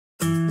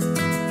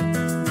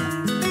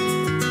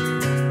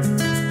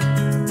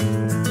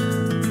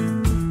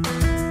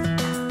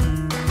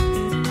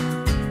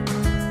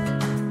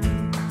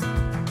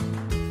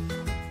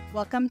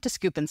Welcome to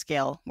Scoop and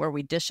Scale, where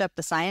we dish up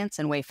the science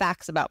and weigh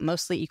facts about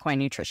mostly equine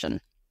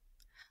nutrition.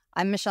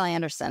 I'm Michelle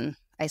Anderson.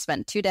 I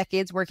spent 2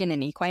 decades working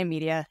in equine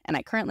media, and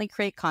I currently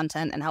create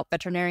content and help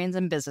veterinarians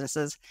and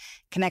businesses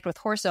connect with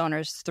horse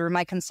owners through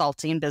my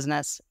consulting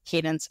business,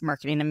 Cadence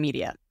Marketing and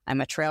Media.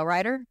 I'm a trail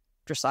rider,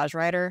 dressage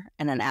rider,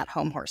 and an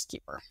at-home horse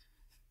keeper.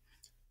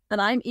 And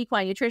I'm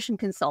equine nutrition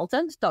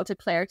consultant, Dr.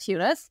 Claire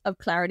Tunis of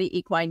Clarity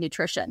Equine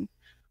Nutrition.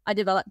 I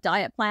develop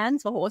diet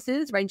plans for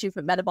horses ranging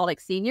from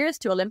metabolic seniors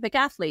to Olympic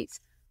athletes.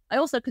 I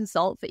also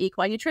consult for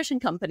equine nutrition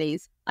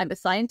companies. I'm a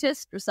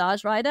scientist,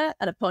 dressage rider,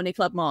 and a pony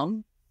club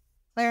mom.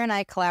 Claire and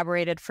I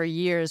collaborated for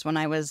years when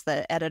I was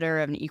the editor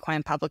of an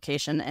equine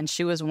publication, and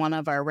she was one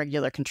of our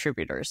regular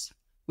contributors.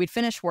 We'd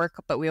finish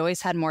work, but we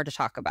always had more to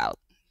talk about.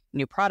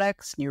 New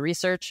products, new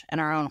research,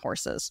 and our own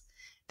horses.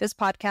 This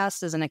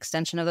podcast is an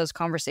extension of those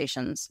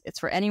conversations. It's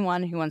for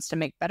anyone who wants to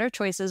make better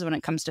choices when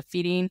it comes to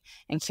feeding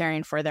and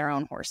caring for their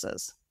own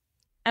horses.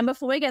 And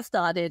before we get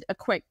started, a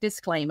quick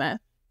disclaimer.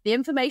 The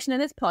information in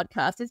this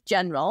podcast is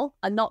general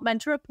and not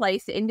meant to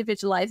replace the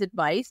individualized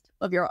advice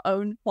of your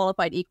own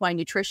qualified equine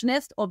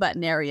nutritionist or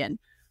veterinarian.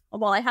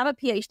 And while I have a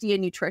PhD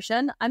in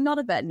nutrition, I'm not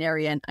a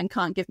veterinarian and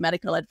can't give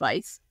medical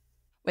advice.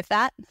 With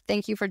that,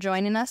 thank you for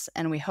joining us,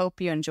 and we hope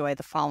you enjoy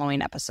the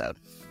following episode.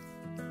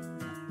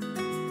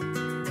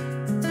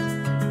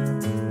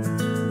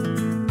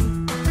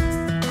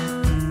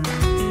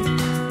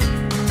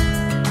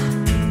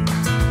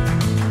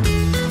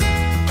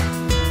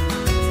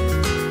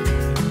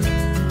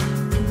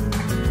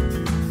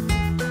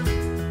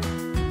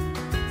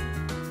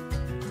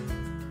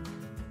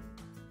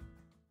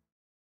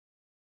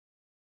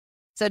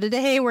 So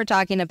today we're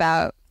talking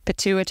about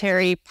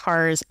pituitary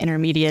pars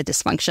intermedia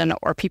dysfunction,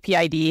 or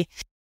PPID.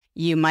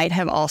 You might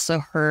have also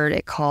heard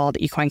it called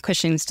equine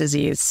Cushing's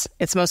disease.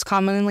 It's most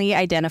commonly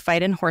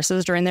identified in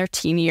horses during their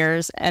teen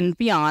years and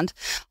beyond,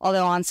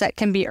 although onset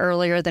can be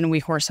earlier than we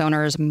horse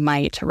owners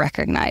might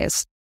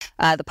recognize.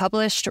 The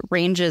published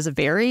ranges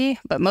vary,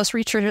 but most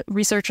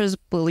researchers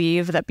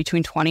believe that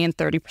between 20 and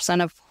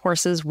 30% of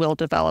horses will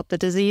develop the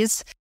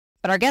disease.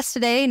 But our guest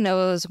today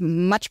knows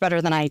much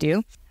better than I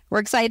do. We're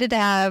excited to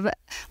have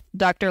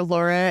Dr.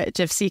 Laura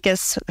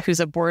Jevsikis, who's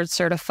a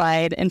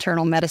board-certified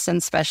internal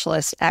medicine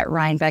specialist at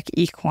Rhinebeck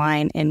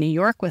Equine in New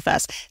York, with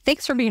us.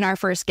 Thanks for being our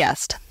first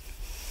guest.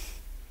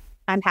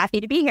 I'm happy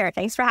to be here.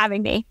 Thanks for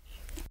having me.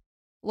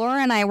 Laura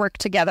and I work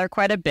together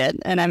quite a bit,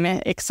 and I'm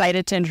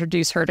excited to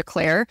introduce her to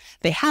Claire.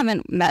 They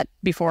haven't met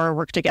before or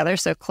worked together,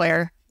 so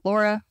Claire,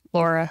 Laura,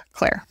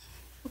 Claire.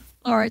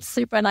 Laura, it's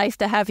super nice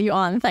to have you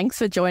on. Thanks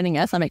for joining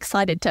us. I'm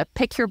excited to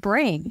pick your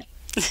brain.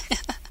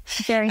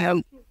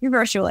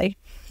 Virtually.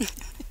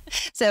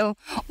 So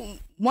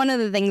one of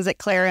the things that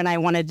Claire and I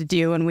wanted to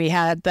do when we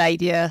had the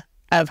idea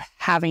of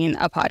having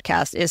a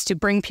podcast is to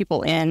bring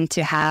people in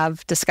to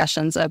have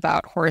discussions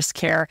about horse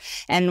care.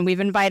 And we've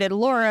invited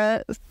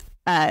Laura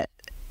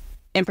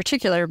in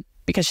particular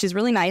because she's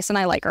really nice and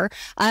I like her,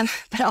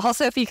 but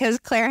also because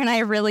Claire and I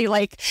really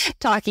like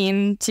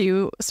talking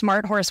to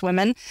smart horse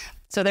women.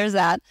 So there's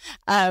that.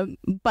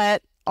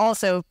 But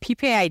also,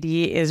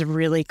 PPID is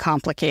really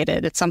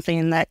complicated. It's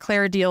something that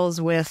Claire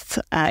deals with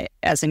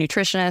as a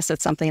nutritionist.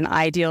 It's something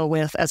I deal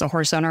with as a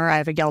horse owner. I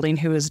have a gelding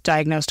who was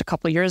diagnosed a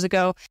couple of years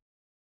ago,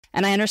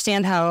 and I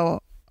understand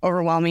how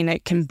overwhelming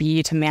it can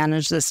be to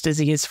manage this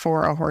disease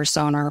for a horse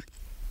owner.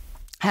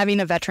 Having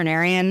a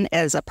veterinarian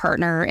as a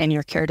partner in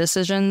your care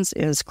decisions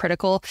is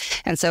critical,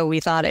 and so we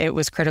thought it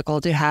was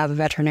critical to have a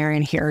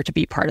veterinarian here to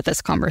be part of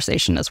this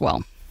conversation as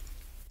well.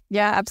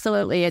 Yeah,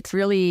 absolutely. It's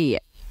really...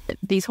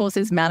 these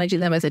horses,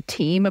 managing them as a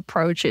team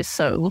approach is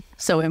so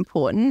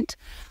important.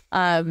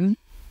 But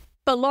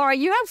Laura,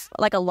 you have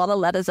like a lot of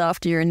letters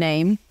after your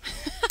name.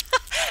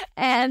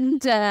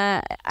 And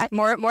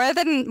more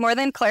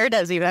than Claire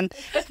does even.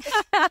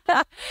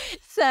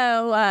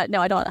 So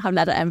no, I don't have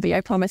letter envy,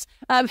 I promise.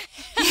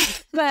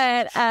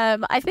 But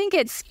I think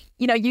it's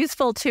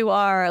useful to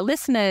our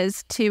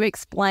listeners to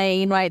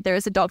explain, right? There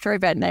is a doctor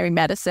of veterinary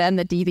medicine,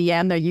 the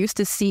DVM they're used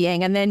to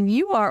seeing, and then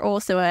you are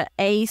also an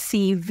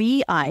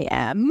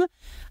ACVIM.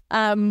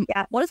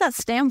 Yeah. What does that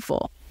stand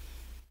for?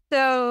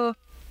 So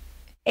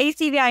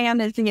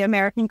ACVIM is the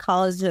American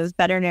College of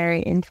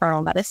Veterinary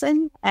Internal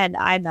Medicine, and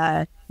I'm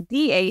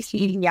the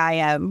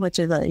ACVIM, which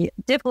is a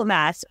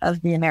diplomat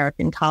of the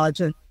American College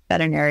of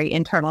Veterinary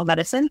Internal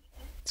Medicine.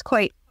 It's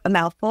quite a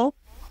mouthful.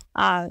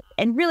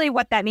 And really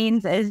what that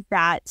means is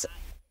that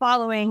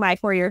following my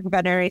 4 years of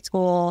veterinary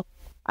school,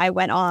 I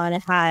went on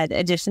and had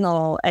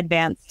additional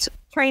advanced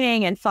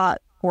training and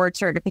sought board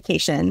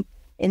certification,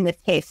 in this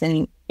case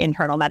in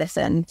internal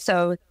medicine.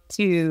 So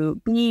to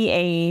be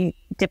a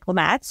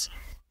diplomat,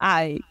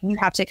 you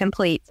have to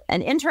complete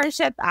an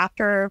internship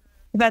after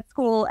vet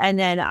school, and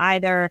then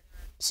either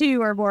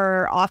 2 or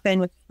more often,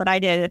 with what I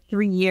did, a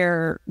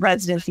 3-year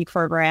residency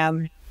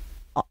program,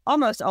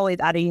 almost always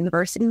at a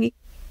university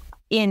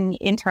in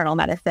internal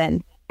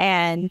medicine.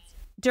 And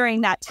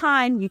during that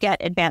time, you get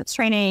advanced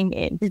training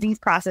in disease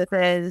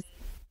processes,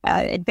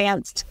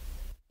 advanced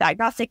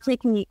diagnostic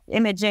techniques,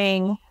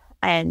 imaging,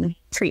 and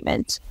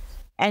treatment.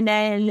 And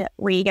then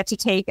we get to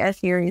take a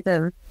series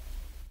of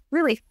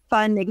really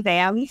fun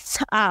exams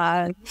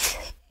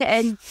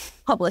and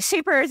publish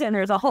papers. And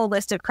there's a whole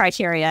list of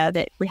criteria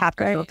that we have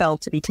to fulfill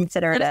to be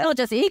considered. And it's not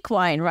just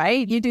equine,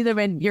 right? You do them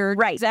in your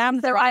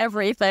exams. They're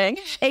everything.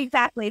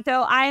 Exactly.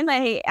 So I'm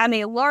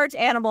a large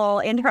animal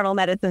internal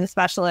medicine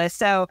specialist.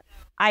 So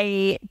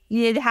I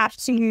did have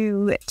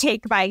to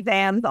take my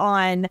exams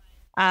on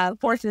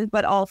horses,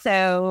 but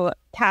also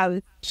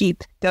cows,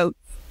 sheep, goats,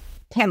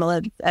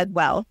 camelids as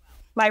well.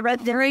 My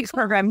residency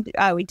program,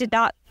 we did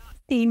not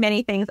see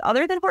many things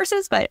other than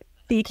horses, but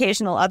the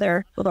occasional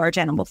other large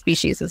animal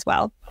species as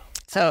well.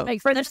 So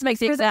this makes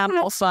the exam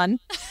more fun.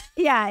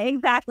 Yeah,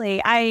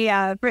 exactly.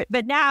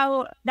 But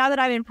now that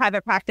I'm in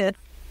private practice,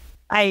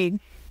 I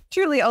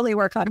truly only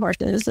work on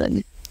horses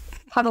and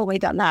have only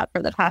done that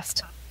for the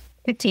past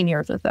 15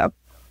 years or so.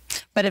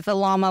 But if a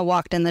llama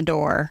walked in the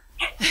door,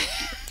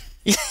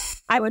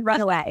 I would run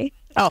away.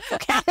 Oh,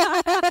 okay.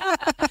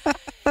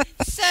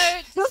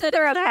 So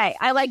they're okay.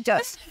 I like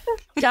does.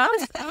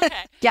 Does? Okay.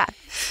 Yeah.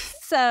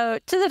 So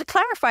to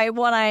clarify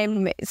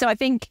I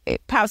think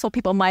perhaps what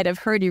people might have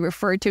heard you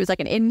referred to as like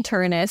an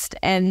internist.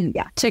 And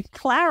to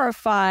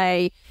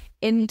clarify,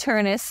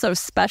 internists sort of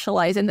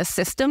specialize in the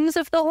systems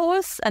of the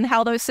horse and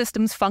how those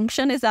systems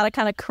function. Is that a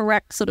kind of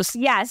correct sort of...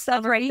 Yes,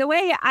 that's right. The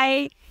way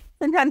I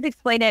sometimes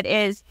explain it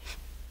is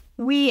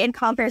we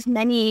encompass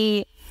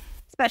many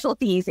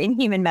specialties in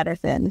human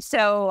medicine.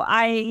 So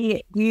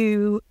I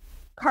do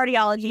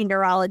cardiology,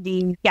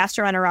 neurology,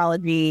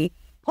 gastroenterology,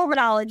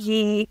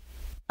 pulmonology,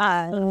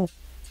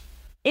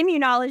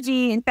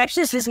 immunology,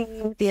 infectious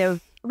disease,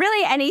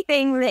 really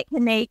anything that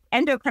can make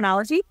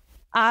endocrinology,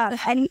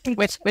 anything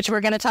which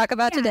we're going to talk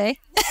about today.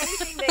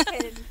 Anything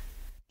that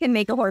can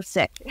make a horse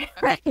sick.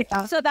 Right.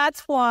 So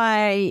that's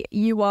why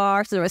you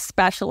are sort of a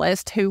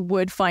specialist who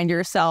would find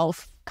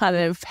yourself kind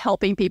of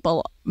helping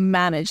people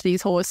manage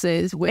these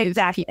horses with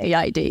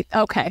PPID.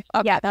 Okay.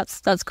 Yeah,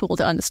 that's cool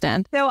to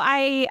understand. So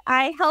I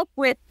help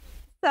with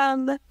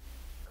some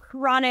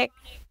chronic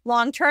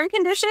long-term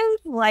conditions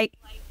like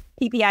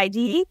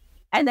PPID,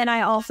 and then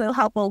I also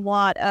help a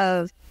lot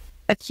of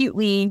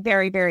acutely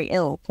very, very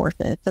ill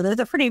horses. So there's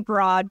a pretty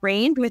broad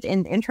range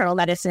within internal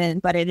medicine,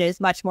 but it is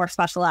much more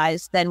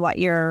specialized than what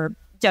your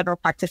general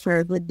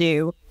practitioners would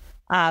do.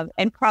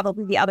 And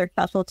probably the other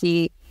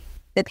specialty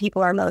that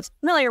people are most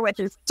familiar with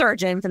is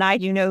surgeons, and I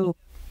do no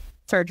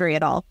surgery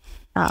at all.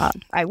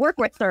 I work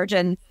with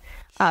surgeons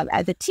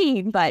as a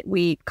team, but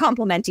we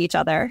complement each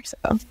other.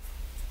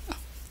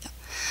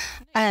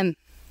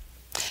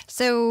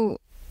 So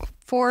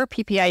for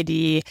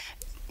PPID,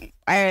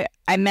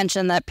 I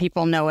mentioned that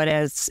people know it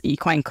as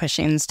equine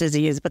Cushing's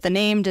disease, but the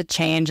name did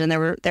change, and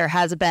there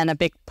has been a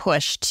big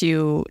push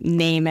to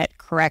name it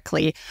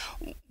correctly.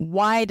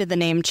 Why did the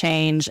name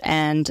change,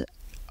 and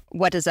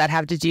what does that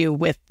have to do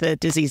with the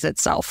disease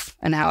itself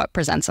and how it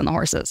presents in the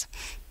horses?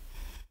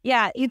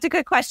 Yeah, it's a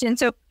good question.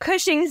 So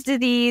Cushing's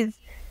disease,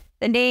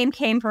 the name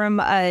came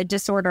from a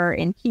disorder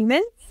in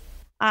humans,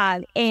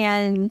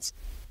 and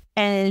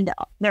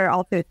there are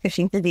also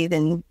Cushing's disease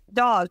in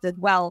dogs as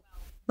well.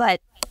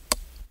 But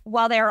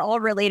while they are all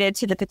related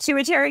to the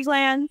pituitary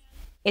gland,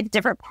 it's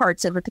different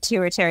parts of the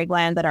pituitary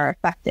gland that are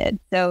affected.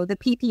 So the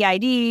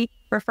PPID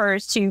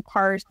refers to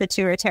pars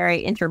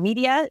pituitary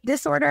intermedia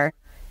disorder,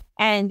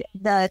 and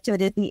so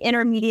it is the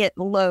intermediate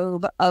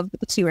lobe of the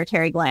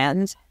pituitary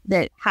gland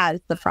that has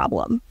the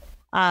problem,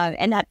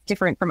 and that's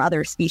different from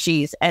other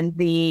species. And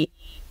the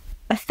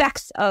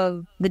effects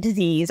of the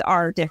disease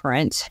are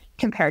different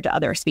compared to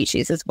other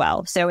species as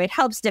well. So it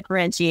helps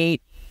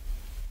differentiate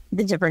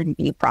the different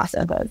disease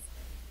processes.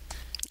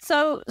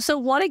 So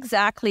what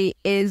exactly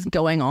is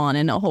going on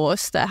in a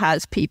horse that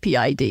has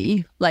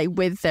PPID, like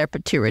with their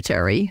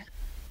pituitary?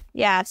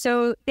 Yeah,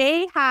 so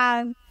they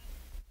have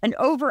an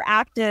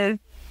overactive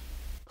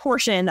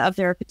portion of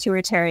their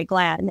pituitary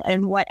gland,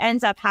 and what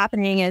ends up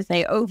happening is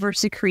they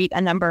oversecrete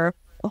a number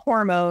of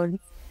hormones,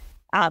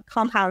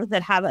 compounds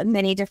that have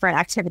many different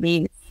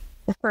activities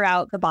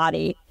throughout the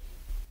body.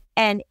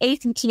 And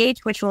ACTH,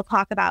 which we'll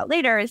talk about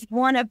later, is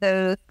one of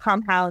those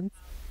compounds.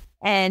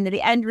 And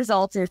the end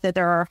result is that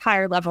there are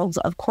higher levels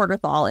of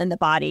cortisol in the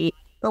body.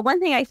 But one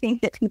thing I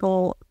think that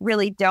people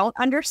really don't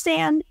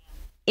understand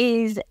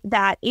is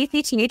that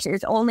ACTH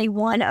is only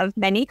one of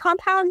many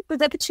compounds that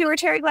the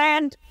pituitary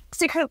gland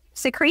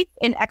secretes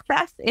in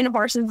excess in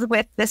horses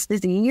with this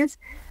disease.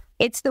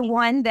 It's the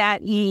one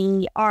that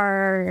we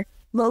are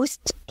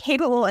most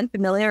capable and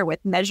familiar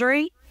with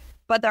measuring,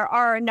 but there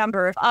are a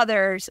number of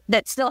others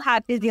that still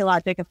have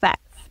physiologic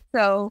effects.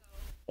 So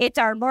it's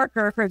our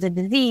marker for the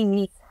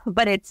disease,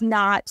 but it's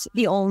not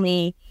the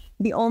only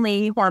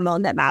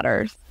hormone that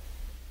matters.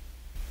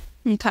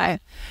 Okay.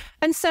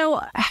 And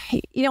so,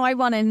 I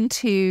run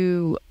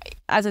into,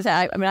 as I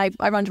said,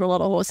 I run into a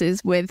lot of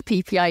horses with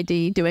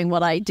PPID doing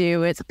what I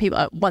do. It's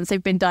people, once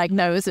they've been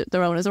diagnosed,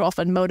 their owners are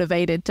often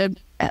motivated to,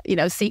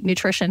 seek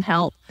nutrition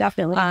help.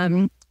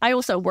 Definitely. I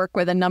also work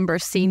with a number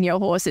of senior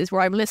horses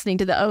where I'm listening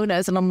to the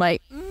owners and I'm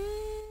like,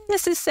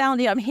 this is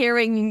sounding, I'm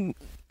hearing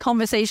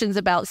conversations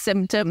about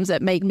symptoms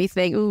that make me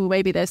think, ooh,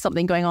 maybe there's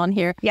something going on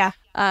here. Yeah.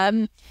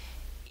 And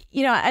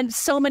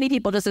so many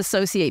people just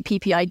associate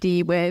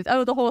PPID with,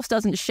 oh, the horse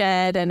doesn't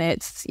shed and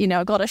it's,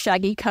 got a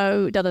shaggy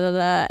coat,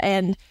 da-da-da-da.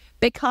 And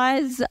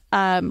because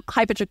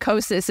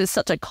hypertrichosis is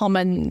such a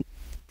common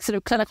sort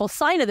of clinical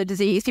sign of the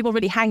disease, people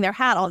really hang their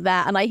hat on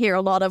that. And I hear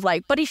a lot of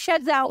but he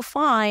sheds out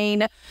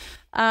fine.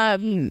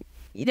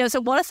 So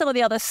what are some of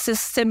the other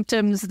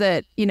symptoms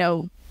that,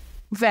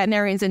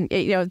 veterinarians and,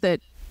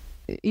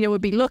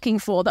 would be looking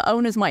for that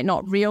owners might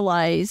not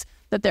realize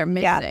that they're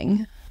missing?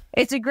 Yeah.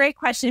 It's a great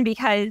question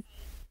because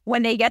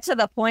when they get to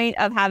the point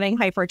of having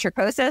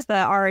hypertrichosis,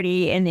 they're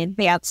already in the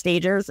advanced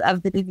stages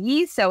of the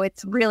disease. So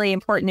it's really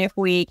important if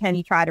we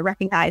can try to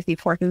recognize these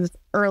horses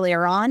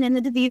earlier on in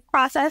the disease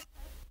process.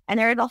 And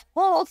there's a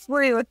whole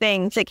slew of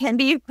things that can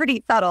be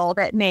pretty subtle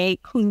that may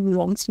clue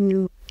you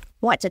to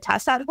want to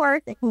test that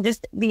horse. It can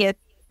just be as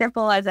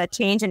simple as a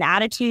change in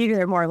attitude.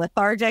 They're more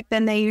lethargic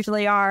than they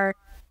usually are,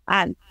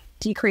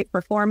 decreased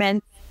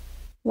performance.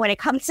 When it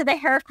comes to the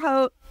hair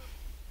coat,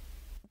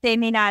 they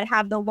may not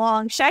have the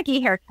long, shaggy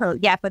hair coat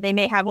yet, but they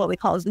may have what we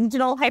call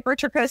regional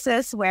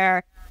hypertrichosis,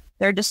 where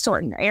there are just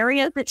certain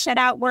areas that shed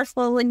out more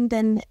slowly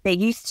than they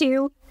used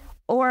to,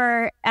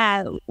 or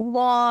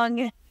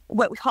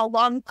what we call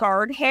long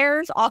guard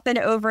hairs, often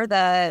over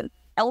the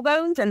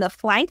elbows and the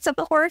flanks of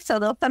the horse. So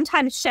they'll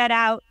sometimes shed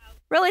out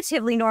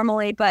relatively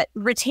normally, but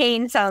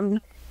retain some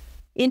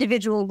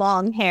individual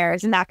long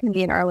hairs, and that can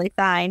be an early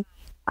sign.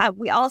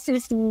 We also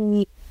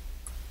see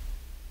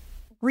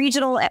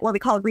what we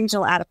call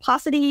regional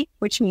adiposity,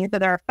 which means that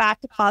there are fat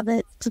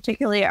deposits,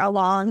 particularly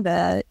along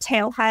the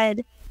tail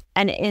head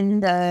and in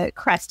the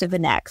crest of the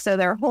neck. So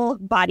their whole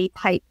body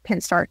type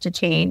can start to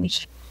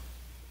change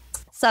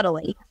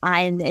subtly,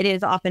 and it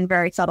is often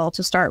very subtle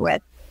to start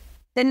with.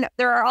 Then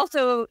there are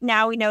also,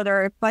 now we know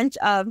there are a bunch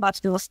of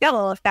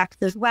musculoskeletal effects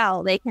as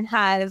well. They can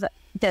have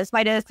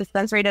desmitis,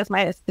 suspensory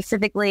desmitis,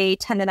 specifically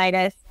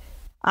tendinitis.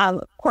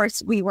 Of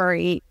course, we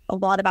worry a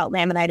lot about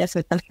laminitis,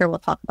 which I'm sure we'll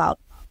talk about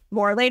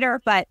more later,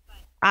 but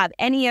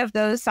any of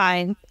those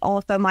signs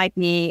also might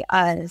be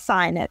a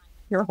sign that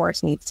your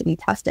horse needs to be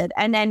tested.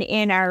 And then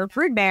in our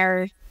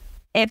broodmares,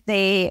 if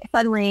they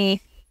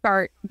suddenly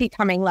start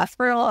becoming less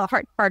fertile,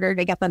 harder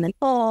to get them in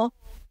full,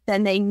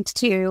 then they need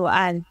to,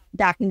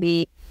 that can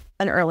be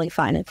an early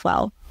sign as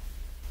well.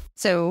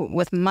 So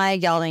with my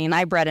gelding,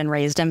 I bred and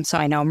raised him, so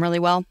I know him really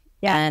well.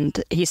 Yeah.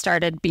 And he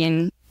started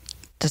being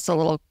just a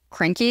little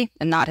cranky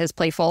and not his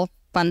playful,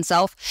 fun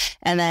self.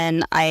 And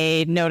then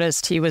I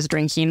noticed he was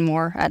drinking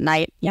more at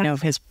night. Yeah.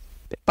 His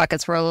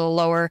buckets were a little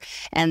lower.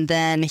 And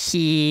then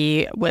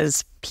he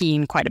was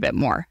peeing quite a bit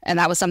more. And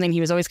that was something he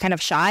was always kind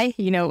of shy.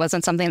 It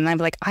wasn't something that I'm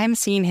like, I'm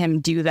seeing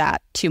him do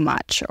that too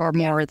much or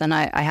more than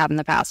I have in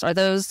the past. Are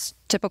those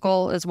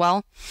typical as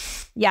well?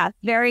 Yeah,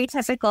 very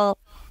typical.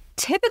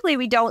 Typically,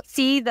 we don't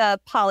see the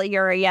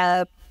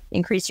polyuria,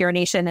 increased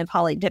urination, and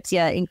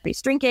polydipsia,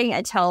 increased drinking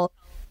until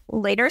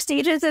later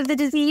stages of the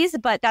disease,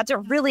 but that's a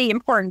really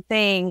important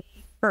thing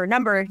for a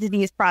number of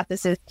disease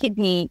processes,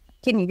 kidney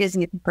disease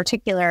in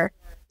particular,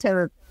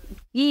 to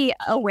be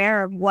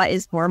aware of what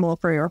is normal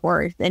for your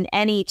horse, and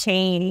any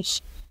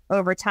change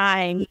over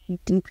time,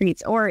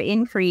 decrease or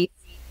increase,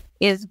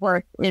 is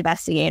worth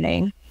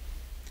investigating.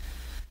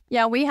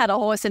 Yeah, we had a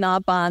horse in our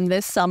barn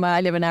this summer.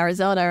 I live in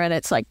Arizona, and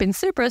it's been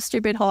super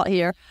stupid hot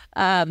here.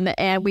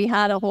 And we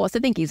had a horse, I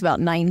think he's about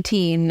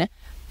 19,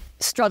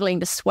 struggling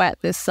to sweat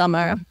this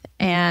summer.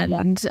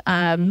 And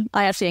I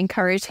actually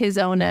encouraged his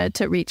owner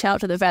to reach out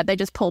to the vet. They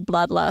just pulled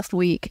blood last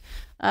week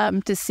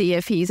to see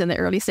if he's in the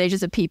early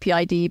stages of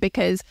PPID,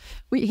 because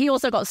he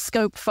also got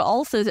scoped for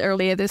ulcers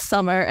earlier this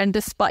summer. And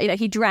despite,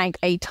 he drank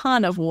a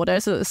ton of water,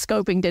 so the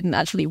scoping didn't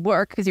actually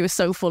work because he was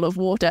so full of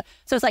water.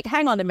 So it's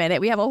hang on a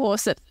minute. We have a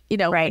horse that,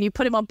 when you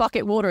put him on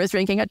bucket water, is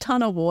drinking a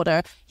ton of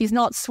water. He's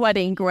not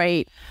sweating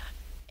great.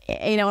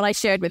 And I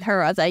shared with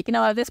her, I was like,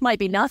 this might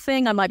be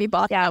nothing. I might be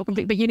barking out,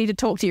 but you need to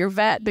talk to your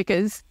vet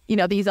because,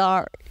 these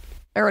are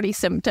early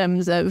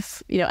symptoms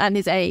of, and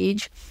his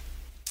age.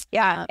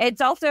 Yeah,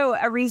 it's also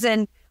a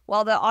reason,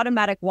 while the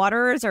automatic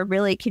waterers are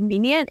really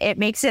convenient, it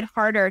makes it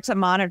harder to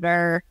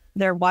monitor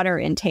their water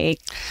intake.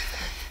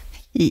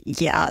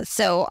 Yeah,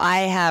 so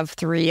I have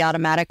 3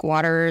 automatic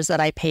waterers that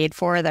I paid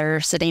for.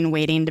 They're sitting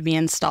waiting to be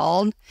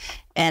installed.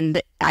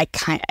 And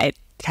it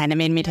kind of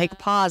made me take a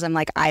pause. I'm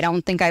like, I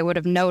don't think I would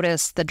have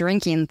noticed the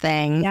drinking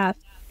thing. Yeah.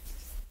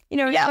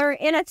 They're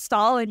in a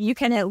stall and you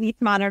can at least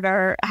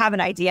have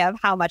an idea of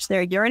how much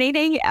they're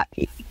urinating.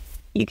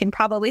 You can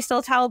probably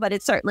still tell, but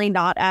it's certainly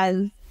not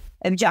as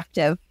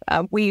objective.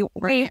 We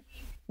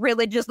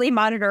religiously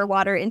monitor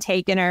water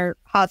intake in our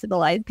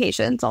hospitalized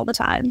patients all the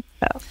time.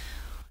 So.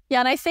 Yeah,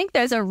 and I think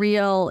there's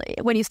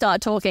when you start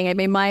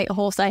talking, my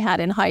horse I had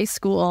in high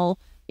school,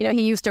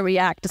 he used to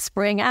react to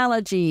spring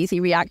allergies. He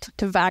reacted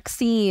to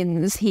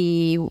vaccines.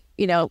 He,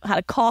 had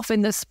a cough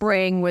in the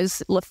spring,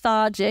 was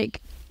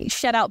lethargic. He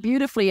shed out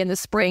beautifully in the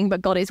spring,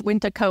 but got his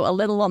winter coat a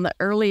little on the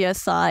earlier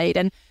side.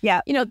 And,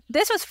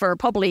 this was for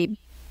probably,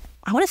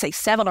 I want to say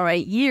 7 or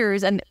 8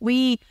 years. And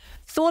we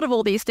thought of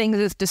all these things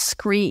as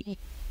discrete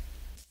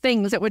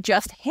things that were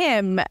just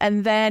him.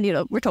 And then,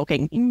 we're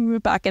talking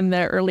back in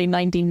the early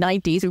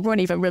 1990s. We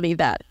weren't even really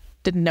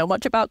didn't know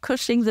much about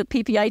Cushing's and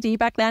PPID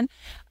back then.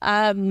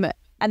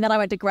 And then I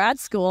went to grad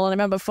school, and I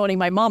remember phoning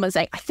my mom and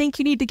saying, I think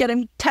you need to get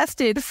him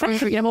tested for,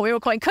 what we were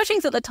calling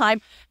Cushing's at the time.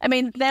 I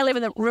mean, they live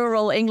in the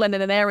rural England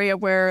in an area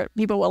where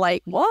people were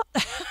like, what?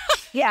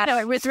 Yeah,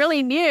 it was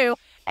really new.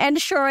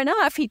 And sure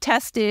enough, he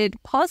tested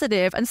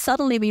positive. And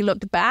suddenly we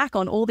looked back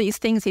on all these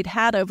things he'd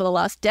had over the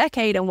last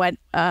decade and went,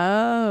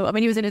 oh, I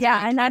mean, he was in his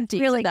and that's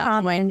really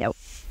common.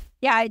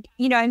 Yeah,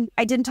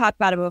 I didn't talk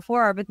about it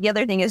before, but the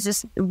other thing is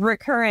just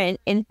recurrent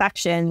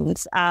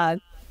infections,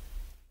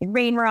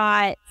 rain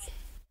rot,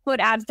 foot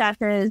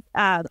abscesses,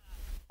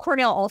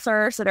 corneal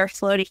ulcers that are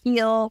slow to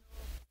heal,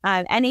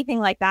 anything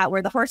like that,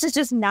 where the horse is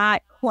just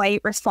not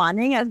quite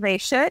responding as they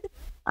should,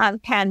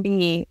 can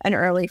be an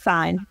early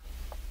sign.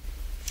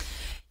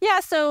 Yeah,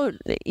 so,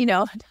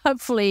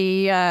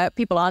 hopefully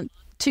people aren't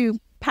too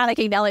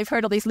panicking now. They've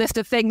heard all these list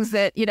of things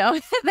that,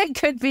 that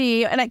could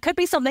be, and it could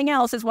be something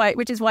else,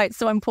 which is why it's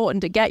so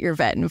important to get your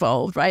vet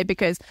involved, right?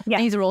 Because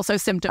these are also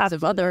symptoms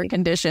of other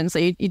conditions. So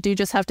you do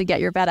just have to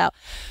get your vet out.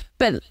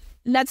 But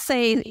let's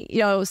say,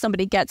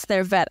 somebody gets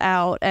their vet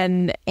out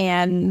and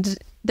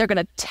they're going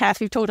to test.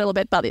 We've talked a little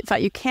bit about the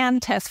fact you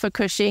can test for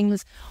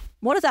Cushing's.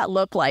 What does that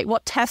look like?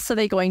 What tests are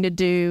they going to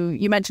do?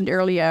 You mentioned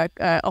earlier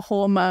a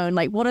hormone.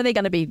 Like, what are they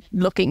going to be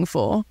looking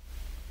for?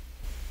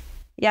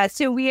 Yeah,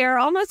 so we are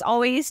almost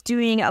always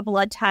doing a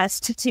blood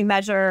test to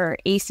measure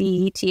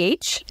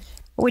ACTH,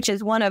 which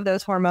is one of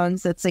those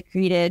hormones that's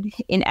secreted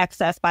in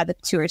excess by the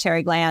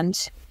pituitary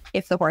gland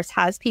if the horse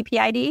has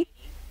PPID.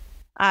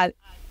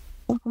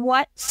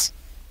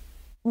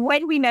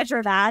 When we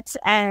measure that,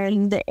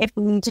 and if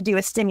we need to do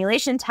a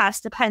stimulation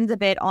test, depends a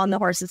bit on the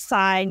horse's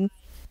sign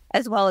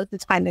as well as the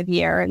time of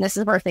year. And this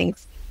is where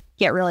things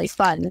get really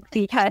fun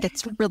because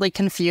it's really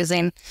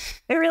confusing.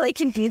 They're really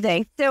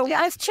confusing. So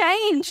it's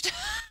changed.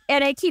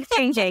 And it keeps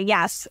changing,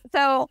 yes.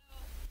 So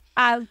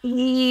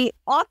we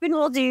often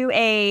will do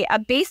a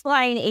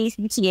baseline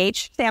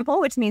ACTH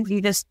sample, which means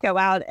you just go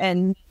out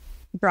and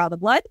draw the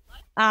blood.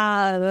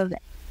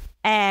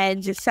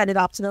 And just send it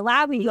off to the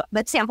lab.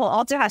 The sample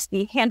also has to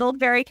be handled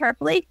very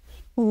carefully.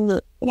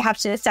 You have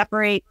to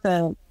separate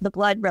the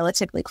blood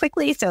relatively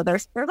quickly. So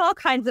there's all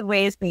kinds of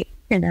ways we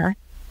can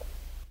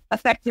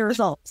affect the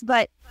results.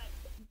 But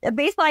a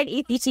baseline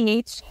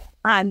ACTH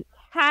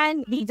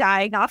can be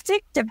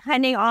diagnostic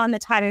depending on the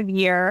time of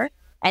year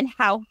and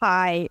how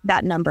high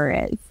that number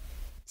is.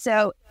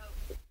 So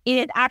it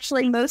is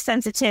actually most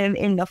sensitive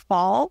in the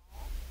fall.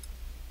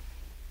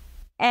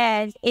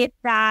 And if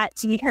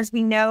that's because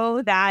we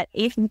know that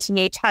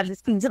ACTH has a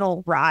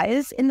seasonal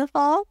rise in the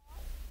fall,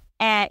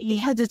 and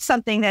because it's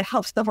something that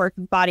helps the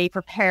horse's body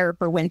prepare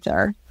for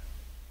winter.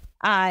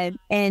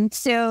 And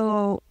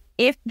so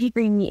if the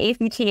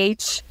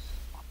ACTH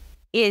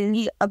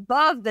is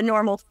above the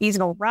normal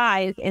seasonal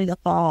rise in the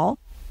fall,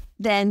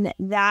 then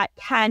that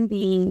can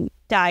be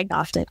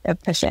diagnostic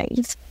of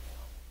Cushing's.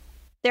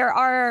 There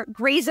are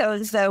gray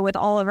zones, though, with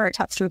all of our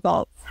test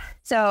results.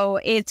 So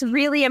it's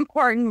really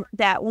important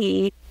that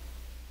we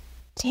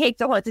take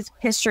the horse's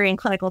history and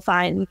clinical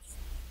signs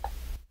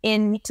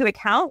into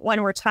account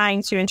when we're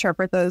trying to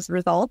interpret those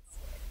results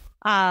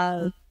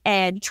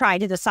and try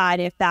to decide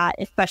if that,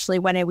 especially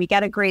when we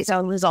get a gray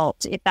zone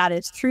result, if that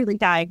is truly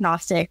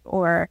diagnostic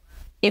or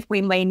if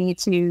we may need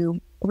to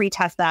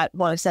retest that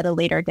once at a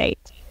later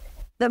date.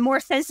 The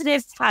more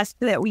sensitive test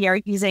that we are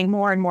using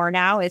more and more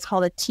now is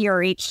called a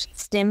TRH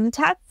stim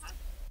test.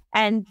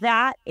 And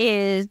that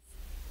is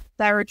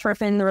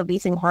thyrotrophin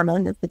releasing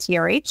hormone, is the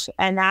TRH,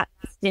 and that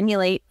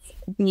stimulates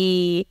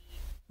the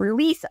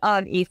release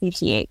of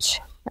ACTH.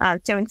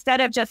 So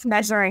instead of just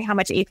measuring how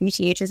much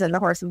ACTH is in the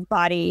horse's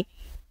body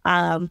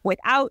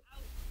without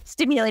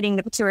stimulating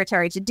the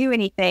pituitary to do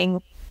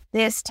anything,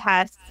 this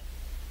test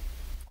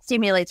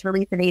stimulates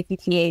release of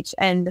ACTH.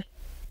 And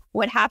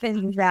what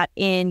happens is that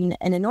in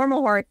a normal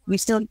horse,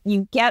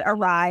 you get a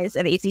rise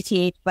of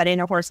ACTH, but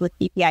in a horse with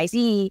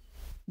PPID,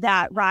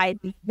 that rise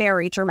is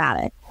very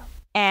dramatic.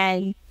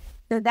 And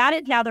so that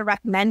is now the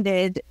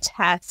recommended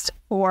test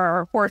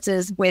for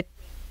horses with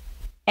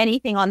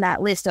anything on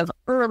that list of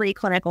early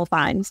clinical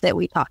signs that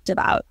we talked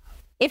about.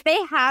 If they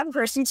have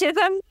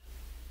hirsutism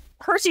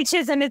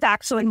is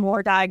actually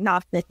more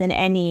diagnostic than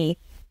any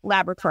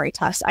laboratory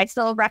test. I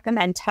still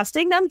recommend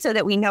testing them so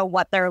that we know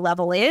what their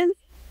level is,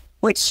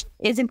 which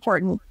is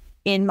important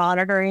in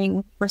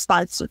monitoring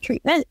response to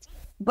treatment.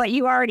 But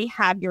you already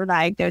have your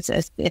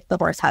diagnosis if the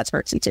horse has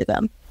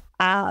hirsutism.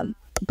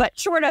 But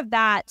short of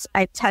that,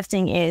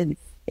 testing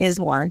is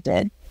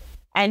warranted.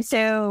 And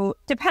so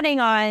depending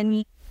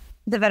on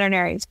the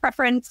veterinarian's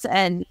preference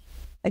and,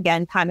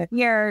 again, time of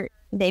year,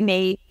 they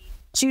may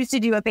choose to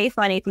do a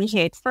baseline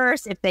ACTH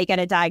first. If they get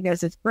a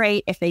diagnosis,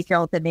 great. If they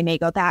feel that, they may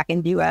go back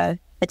and do a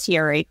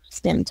TRH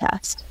stim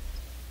test.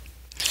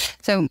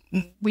 So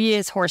we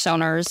as horse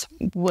owners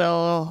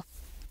will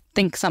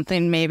think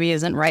something maybe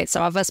isn't right.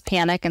 Some of us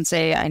panic and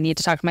say, I need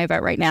to talk to my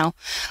vet right now.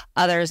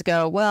 Others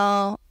go,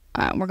 well,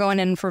 we're going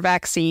in for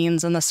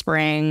vaccines in the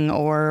spring,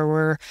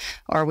 or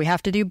we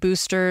have to do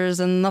boosters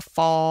in the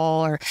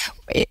fall, or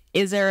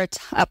is there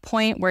a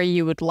point where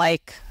you would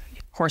like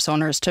horse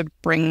owners to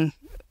bring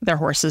their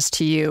horses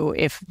to you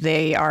if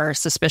they are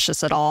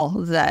suspicious at all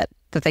that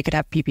they could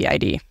have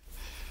PPID?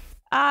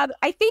 I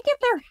think if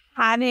they're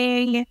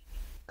having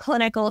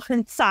clinical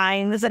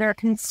signs that are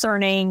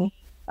concerning,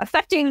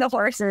 affecting the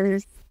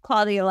horse's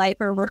quality of life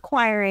or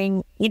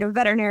requiring,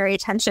 veterinary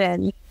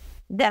attention,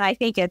 then I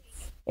think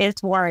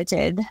it's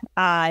warranted,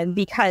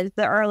 because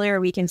the earlier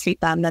we can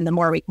treat them, then the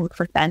more we can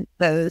prevent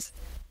those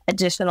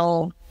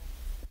additional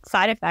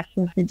side effects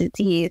of the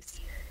disease.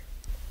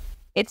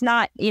 It's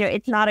not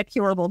a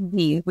curable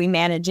disease. We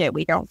manage it.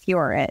 We don't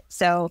cure it.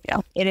 So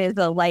It is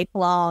a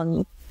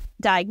lifelong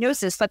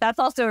diagnosis, but that's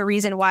also a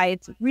reason why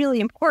it's really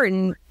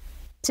important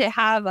to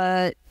have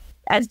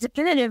as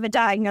definitive a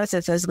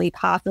diagnosis as we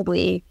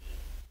possibly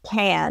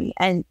can.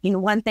 And,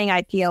 one thing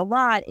I feel a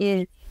lot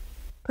is,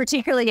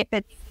 particularly if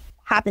it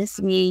happens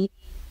to be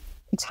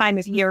a time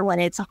of year when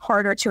it's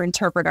harder to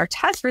interpret our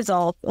test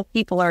results, if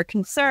people are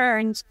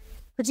concerned,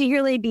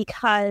 particularly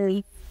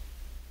because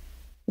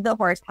the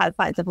horse has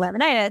signs of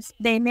laminitis,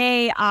 they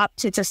may opt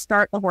to just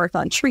start the horse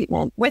on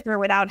treatment with or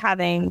without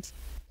having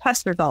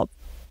test results.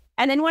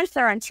 And then once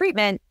they're on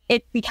treatment,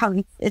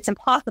 it's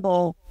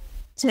impossible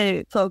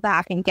to go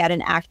back and get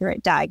an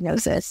accurate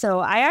diagnosis. So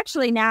I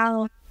actually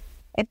now,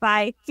 if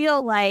I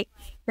feel like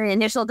the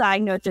initial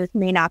diagnosis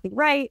may not be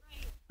right,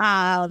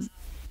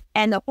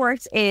 and the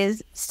horse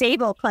is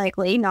stable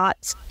clinically,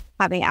 not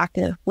having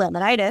active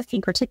laminitis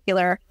in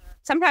particular,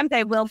 sometimes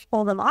I will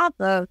pull them off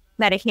of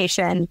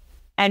medication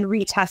and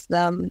retest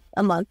them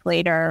a month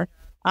later,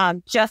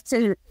 just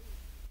to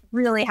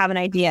really have an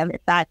idea of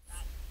if that's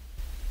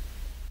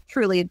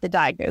truly the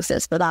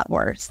diagnosis for that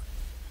horse.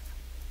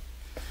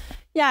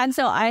 Yeah, and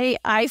so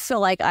I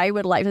feel like I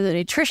would like, with a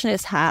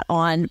nutritionist hat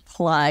on,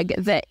 plug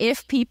that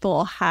if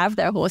people have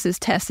their horses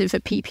tested for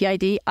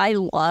PPID, I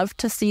love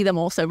to see them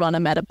also run a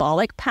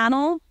metabolic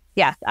panel.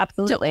 Yes,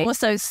 absolutely. To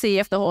also see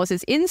if the horse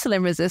is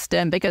insulin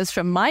resistant, because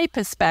from my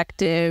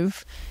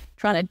perspective,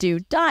 trying to do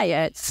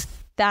diets,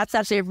 that's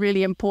actually a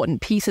really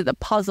important piece of the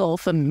puzzle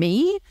for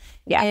me.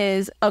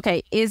 Is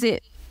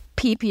it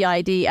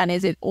PPID and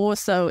is it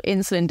also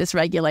insulin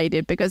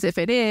dysregulated? Because if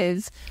it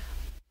is,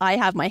 I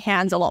have my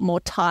hands a lot more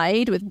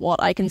tied with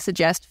what I can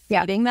suggest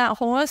feeding that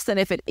horse than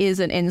if it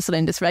isn't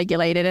insulin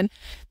dysregulated. And,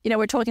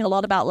 we're talking a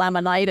lot about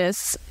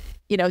laminitis.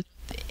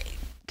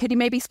 Could you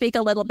maybe speak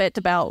a little bit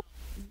about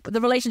the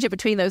relationship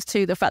between those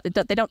two, the fact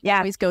that they don't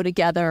always go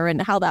together,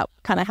 and how that.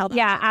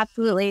 Yeah,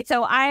 absolutely.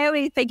 So I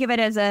always think of it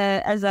as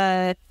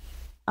a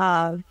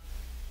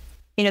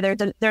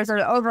there's an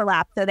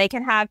overlap. So they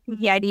can have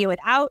PPID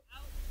without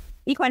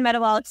equine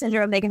metabolic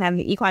syndrome, they can have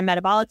equine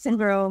metabolic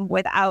syndrome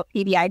without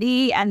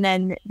PPID, and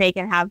then they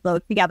can have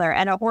both together.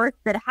 And a horse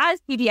that has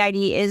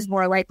PPID is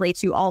more likely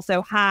to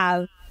also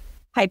have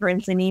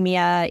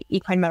hyperinsulinemia,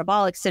 equine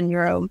metabolic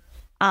syndrome,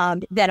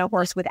 than a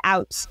horse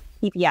without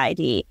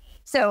PPID.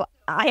 So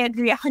I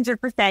agree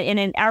 100%. And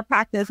in our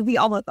practice, we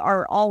almost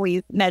are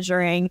always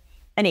measuring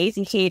an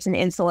ACTH and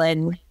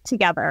insulin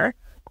together,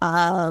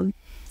 and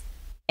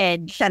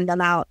send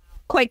them out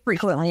quite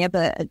frequently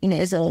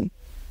as a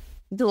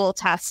dual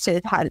test to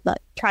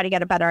try to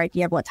get a better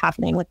idea of what's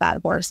happening with that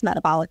horse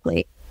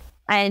metabolically.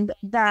 And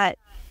that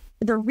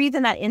the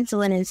reason that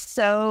insulin is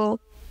so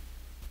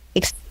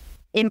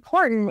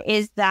important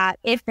is that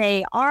if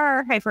they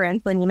are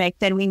hyperinsulinemic,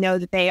 then we know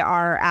that they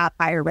are at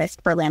higher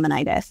risk for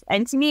laminitis.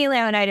 And to me,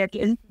 laminitis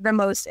is the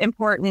most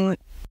important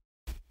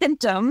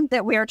symptom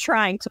that we are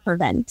trying to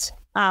prevent.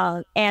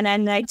 And in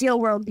an ideal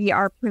world, we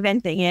are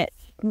preventing it,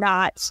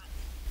 not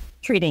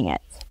treating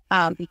it,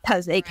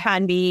 because it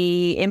can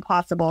be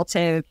impossible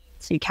to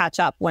catch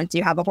up once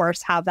you have a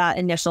horse have that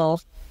initial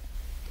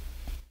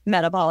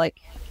metabolic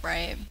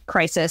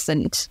crisis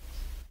and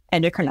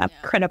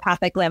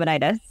endocrinopathic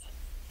laminitis.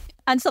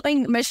 And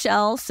something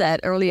Michelle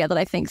said earlier that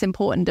I think is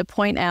important to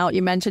point out,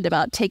 you mentioned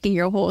about taking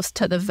your horse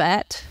to the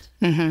vet.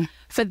 Mm-hmm.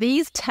 For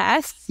these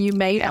tests, you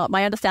may not,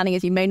 my understanding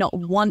is you may not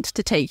want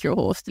to take your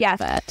horse to the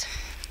vet.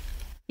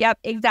 Yep,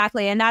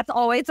 exactly. And that's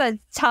always a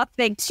tough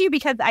thing too,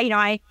 because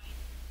I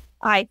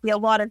see a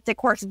lot of sick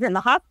horses in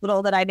the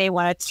hospital that I may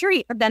want to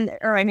treat,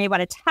 or I may want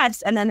to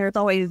test. And then there's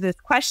always this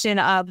question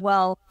of,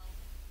 well,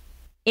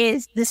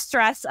 is the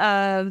stress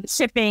of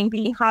shipping,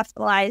 being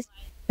hospitalized,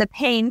 the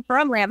pain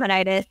from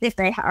laminitis, if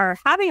they are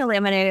having a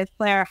laminitis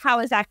flare, how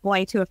is that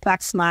going to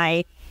affect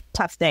my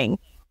testing?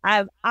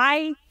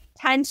 I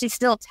tend to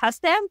still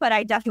test them, but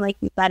I definitely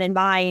keep that in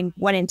mind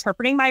when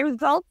interpreting my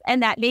results.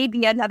 And that may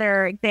be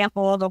another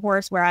example of a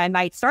horse where I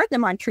might start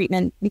them on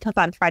treatment because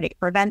I'm trying to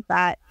prevent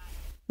that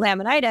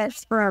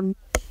laminitis from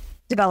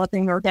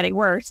developing or getting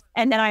worse.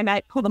 And then I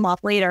might pull them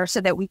off later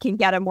so that we can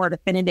get a more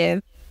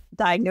definitive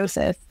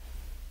diagnosis.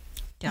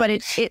 Yeah. But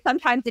it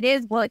sometimes it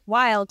is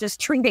worthwhile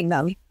just treating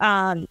them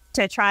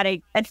to try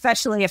to,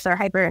 especially if they're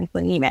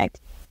hyperinsulinemic.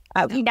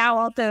 We now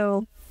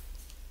also,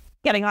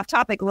 getting off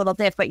topic a little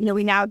bit, but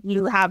we now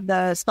do have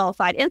the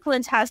sulfide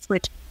insulin test,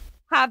 which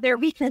have their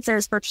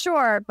weaknesses for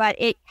sure, but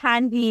it's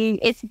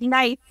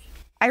nice.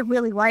 I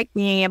really like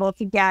being able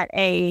to get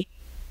a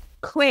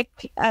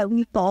quick,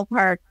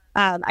 ballpark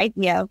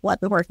idea of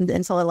what the horse's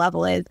insulin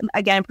level is.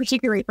 Again,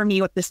 particularly for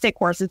me with the sick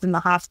horses in the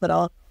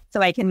hospital,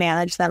 so I can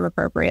manage them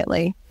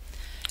appropriately.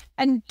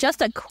 And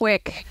just a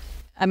quick,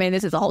 I mean,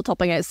 this is a whole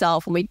topic in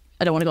itself, and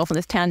I don't want to go off on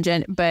this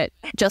tangent, but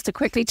just to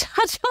quickly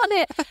touch on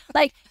it,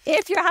 like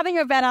if you're having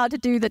your vet out to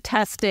do the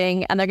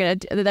testing and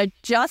they're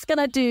just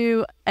gonna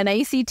do an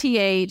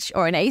ACTH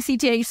or an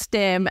ACTH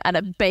stim and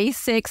a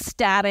basic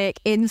static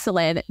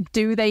insulin,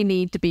 do they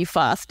need to be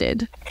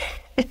fasted?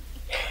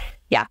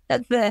 Yeah,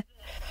 that's a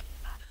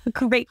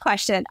great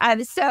question.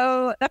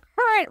 So the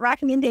current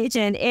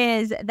recommendation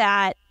is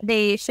that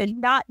they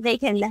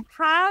can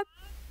have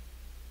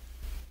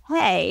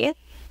hay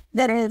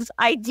that is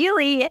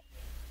ideally,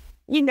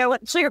 you know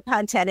what sugar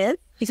content is,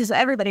 because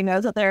everybody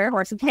knows what their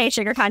horse's hay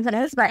sugar content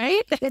is,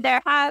 right? They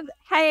have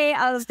hay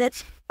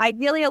that's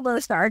ideally a low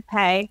starch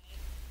hay,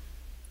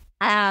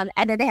 and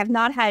then they have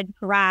not had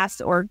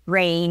grass or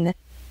grain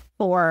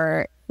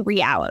for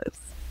 3 hours.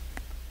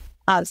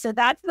 So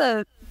that's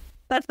the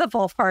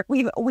ballpark.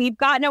 We've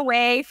gotten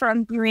away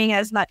from doing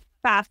as much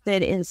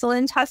fasted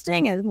insulin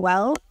testing as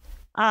well,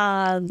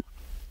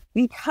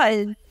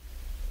 because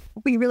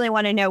we really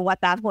want to know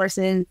what that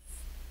horse's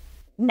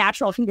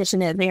natural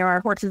condition is. Our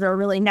horses are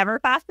really never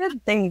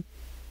fasted. They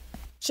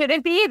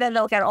shouldn't be, then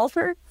they'll get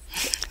ulcers.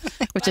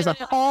 Which is a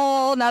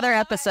whole nother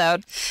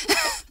episode.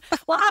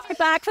 We'll have to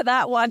back for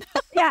that one.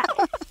 Yeah.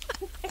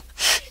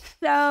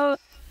 So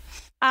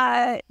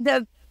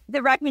the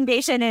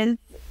recommendation is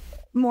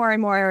more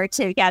and more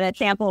to get a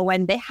sample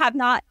when they have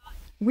not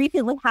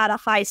recently had a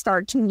high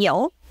starch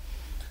meal,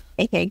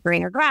 aka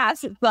grain or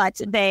grass,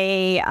 but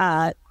they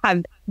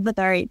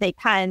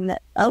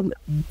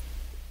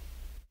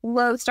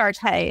low starch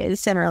hay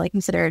is generally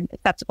considered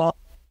acceptable.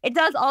 It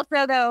does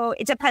also, though,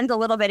 it depends a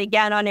little bit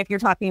again on if you're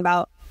talking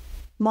about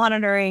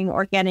monitoring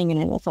or getting an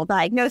initial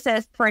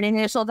diagnosis. For an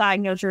initial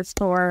diagnosis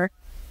for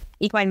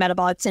equine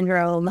metabolic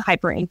syndrome,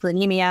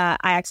 hyperinsulinemia,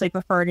 I actually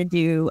prefer to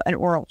do an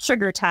oral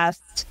sugar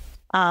test,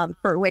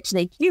 for which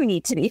they do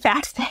need to be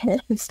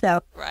fasted.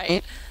 So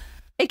right,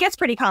 it gets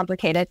pretty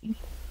complicated.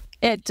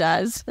 It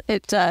does.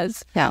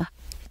 Yeah.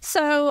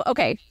 So,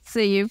 okay, so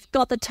you've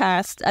got the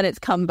test and it's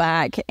come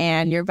back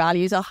and your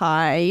values are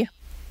high.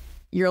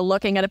 You're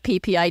looking at a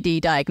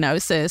PPID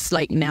diagnosis.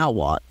 Like, now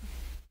what?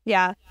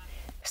 Yeah.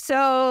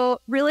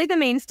 So really the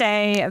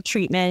mainstay of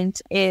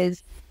treatment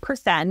is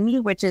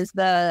Percend, which is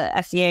the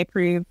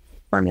FDA-approved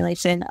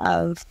formulation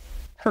of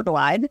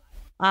Pergolide,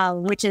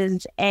 which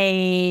is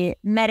a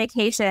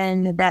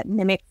medication that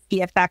mimics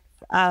the effects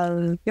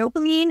of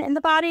dopamine in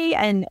the body.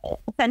 And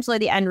essentially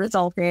the end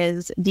result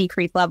is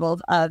decreased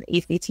levels of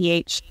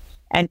ACTH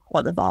and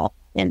cortisol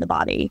in the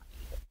body.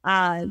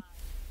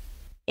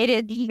 It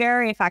is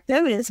very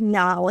effective. It is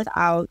not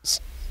without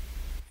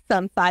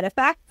some side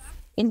effects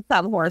in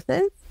some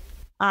horses,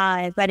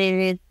 but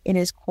it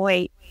is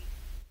quite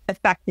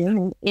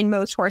effective in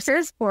most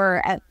horses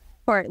for at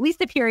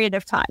least a period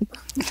of time.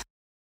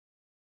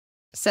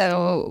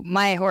 So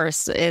my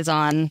horse is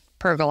on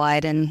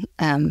Pergolide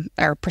and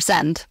or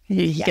Percend.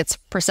 He gets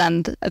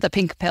Percend, the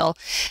pink pill,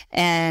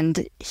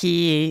 and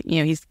he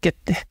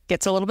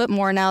gets a little bit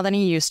more now than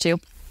he used to,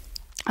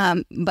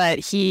 but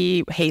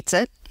he hates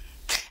it,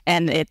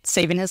 and it's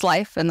saving his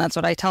life. And that's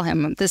what I tell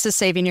him: this is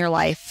saving your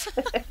life.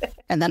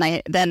 And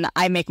then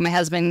I make my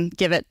husband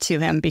give it to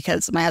him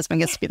because my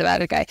husband gets to be the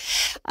bad guy.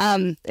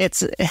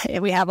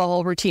 We have a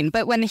whole routine.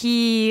 But when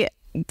he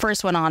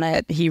first went on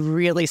it, he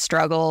really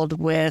struggled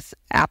with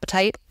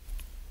appetite.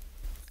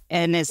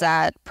 And is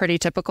that pretty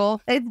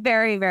typical? It's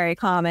very, very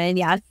common.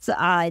 Yes.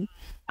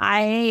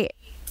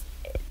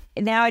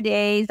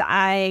 Nowadays,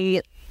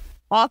 I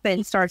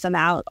often start them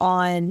out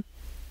on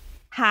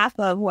half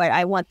of what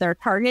I want their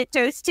target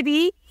dose to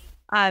be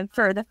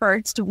for the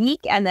first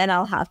week, and then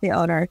I'll have the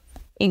owner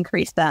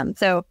increase them.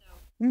 So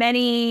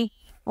many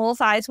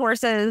full-size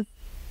horses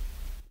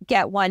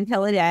get 1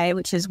 pill a day,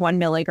 which is 1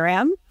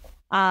 milligram.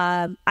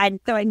 So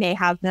I may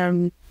have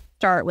them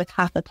start with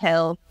half a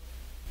pill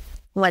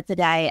once a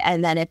day,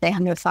 and then if they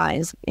have no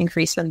signs,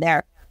 increase from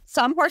there.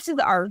 Some horses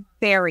are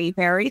very,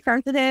 very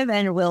sensitive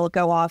and will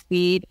go off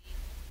feed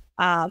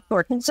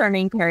for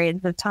concerning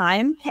periods of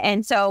time,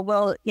 and so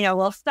we'll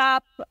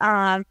stop,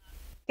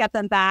 get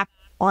them back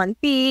on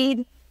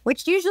feed,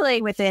 which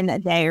usually within a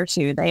day or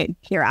two,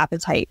 their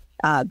appetite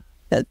does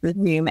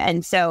resume,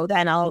 and so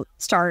then I'll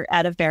start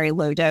at a very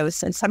low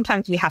dose, and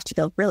sometimes we have to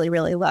go really,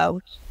 really low.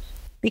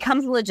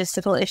 Becomes a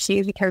logistical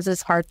issue because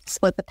it's hard to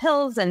split the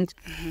pills, and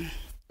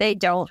they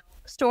don't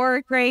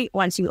store great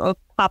once you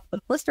pop the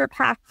blister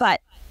pack, but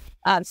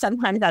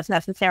sometimes that's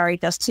necessary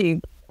just to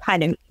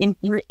kind of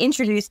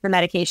introduce the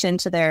medication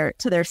to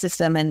their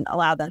system and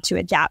allow them to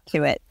adapt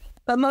to it.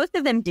 But most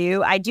of them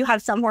do. I do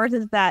have some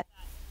horses that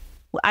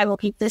I will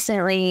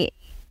consistently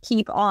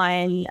keep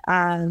on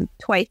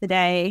twice a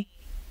day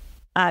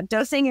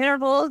dosing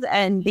intervals,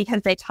 and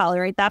because they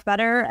tolerate that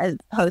better as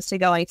opposed to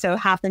going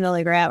half a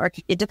milligram, or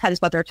it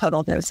depends what their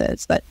total dose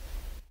is. But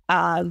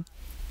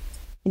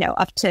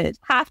up to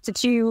half to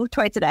 2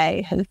 twice a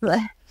day is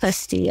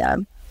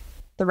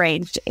the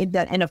range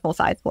in a full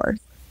size horse.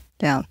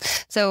 Yeah.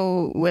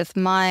 So with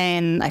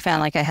mine, I found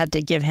like I had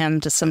to give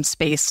him just some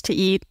space to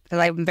eat because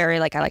I'm very I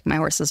like my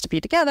horses to be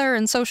together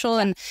and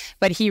social,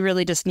 but he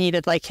really just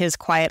needed like his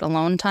quiet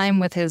alone time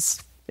with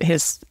his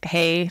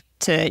hay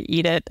to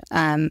eat it.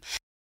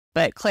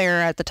 But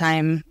Claire at the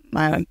time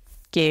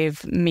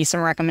gave me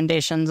some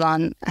recommendations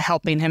on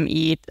helping him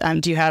eat.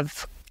 Do you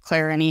have,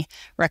 Claire, any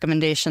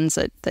recommendations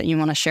that you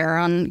want to share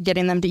on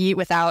getting them to eat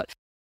without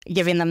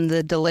giving them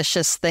the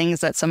delicious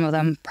things that some of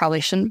them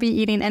probably shouldn't be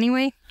eating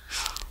anyway?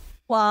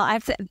 Well,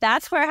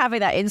 that's where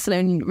having that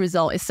insulin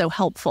result is so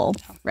helpful,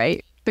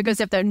 right? Because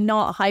if they're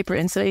not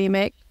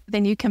hyperinsulinic,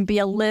 then you can be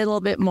a little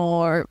bit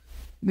more,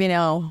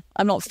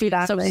 I'm not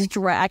feeling so stressed.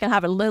 I can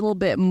have a little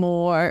bit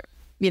more,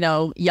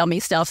 yummy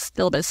stuff, a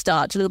little bit of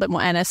starch, a little bit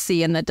more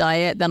NSC in the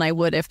diet than I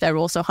would if they're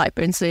also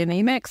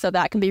hyperinsulinemic. So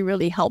that can be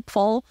really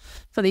helpful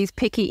for these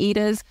picky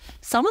eaters.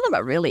 Some of them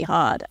are really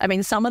hard. I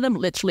mean, some of them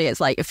literally,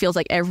 it feels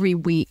like every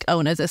week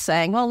owners are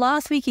saying, well,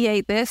 last week he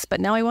ate this,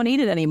 but now he won't eat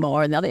it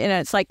anymore. And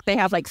it's like they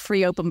have like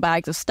 3 open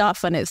bags of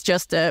stuff and it's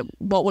just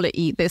what will it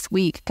eat this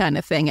week kind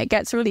of thing. It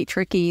gets really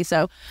tricky.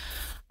 So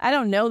I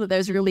don't know that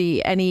there's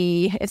really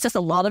it's just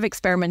a lot of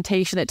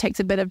experimentation. It takes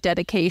a bit of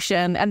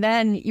dedication. And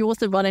then you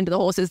also run into the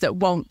horses that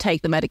won't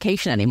take the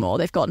medication anymore.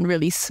 They've gotten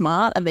really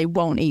smart and they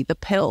won't eat the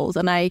pills.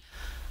 And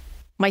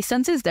my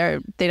sense is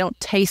they don't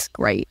taste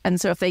great. And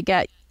so if they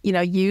get,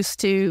 used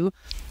to,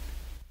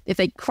 if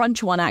they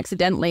crunch one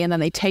accidentally and then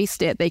they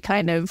taste it, they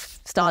kind of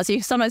start. So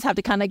you sometimes have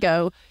to kind of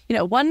go,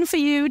 1 for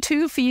you,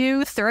 2 for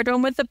you, 3rd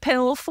one with the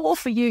pill, 4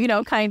 for you,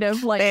 kind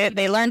of like.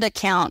 They learn to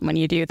count when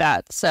you do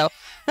that. So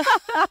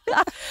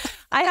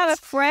I have a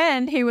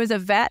friend who was a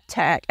vet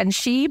tech and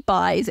she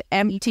buys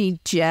empty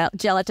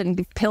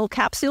gelatin pill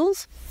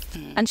capsules.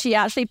 And she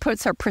actually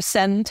puts her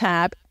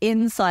Presentab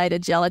inside a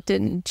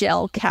gelatin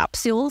gel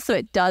capsule so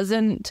it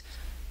doesn't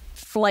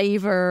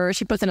flavor.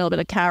 She puts in a little bit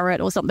of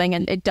carrot or something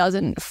and it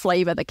doesn't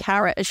flavor the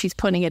carrot as she's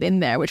putting it in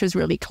there, which was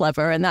really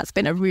clever. And that's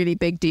been a really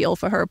big deal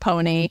for her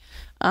pony.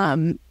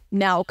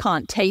 Now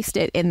can't taste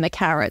it in the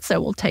carrot, so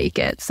we'll take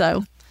it.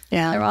 So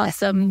yeah, there are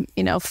some,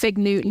 fig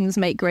Newtons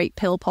make great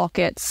pill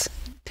pockets,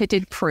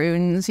 pitted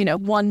prunes,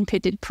 1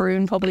 pitted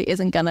prune probably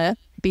isn't going to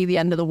be the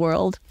end of the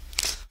world.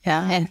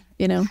 Yeah.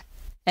 And,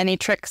 any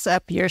tricks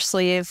up your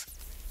sleeve,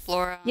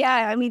 Flora?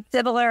 Yeah, I mean,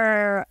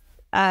 similar,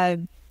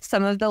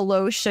 some of the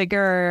low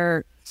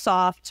sugar,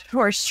 soft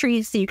horse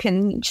treats, you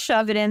can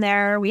shove it in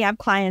there. We have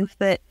clients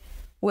that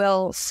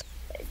will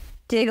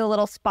dig a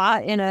little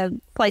spot in a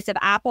slice of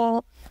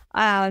apple.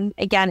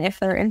 Again, if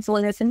their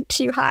insulin isn't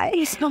too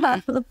high.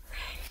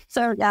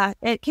 So yeah,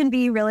 it can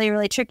be really,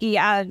 really tricky.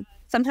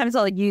 Sometimes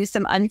I'll use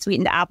some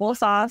unsweetened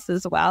applesauce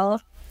as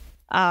well,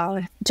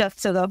 just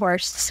so the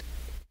horse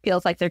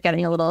feels like they're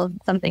getting a little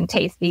something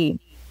tasty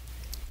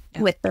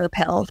with their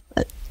pill.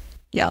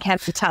 Yeah, it can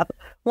be tough.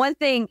 One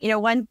thing,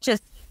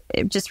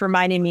 just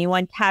reminding me,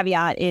 one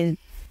caveat is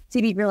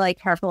to be really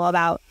careful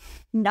about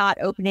not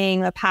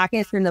opening the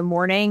packets in the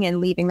morning and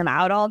leaving them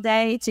out all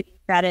day to be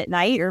fed at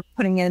night, or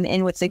putting them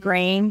in with the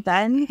grain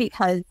then,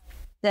 because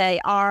they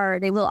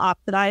will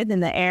oxidize in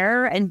the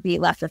air and be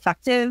less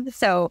effective.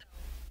 So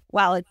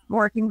while it's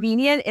more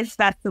convenient, it's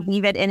best to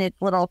leave it in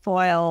its little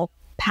foil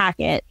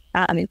packet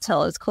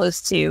until as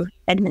close to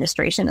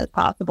administration as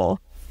possible.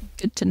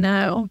 Good to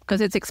know, because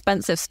it's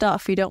expensive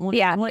stuff. You don't want,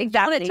 exactly.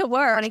 Want it to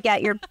work. You want to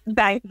get your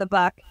bang for the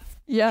buck.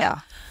 Yeah,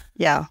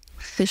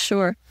 for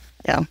sure.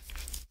 Yeah.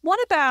 What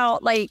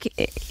about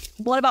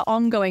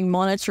ongoing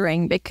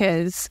monitoring?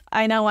 Because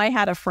I know I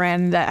had a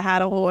friend that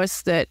had a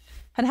horse that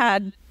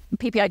had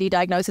PPID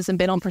diagnosis and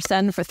been on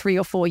Percen for 3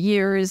 or 4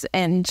 years,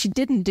 and she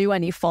didn't do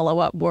any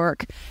follow-up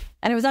work.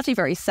 And it was actually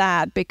very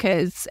sad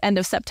because end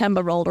of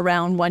September rolled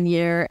around 1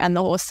 year and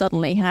the horse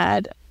suddenly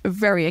had a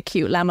very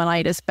acute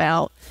laminitis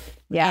bout.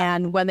 Yeah.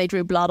 And when they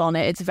drew blood on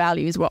it, its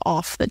values were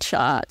off the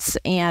charts.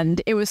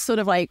 And it was sort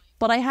of like,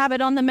 but I have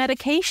it on the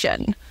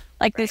medication.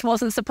 Like, this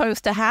wasn't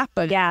supposed to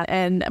happen. Yeah.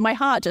 And my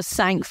heart just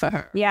sank for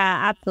her. Yeah,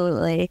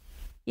 absolutely.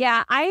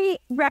 Yeah, I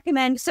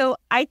recommend. So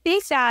I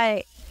think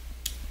that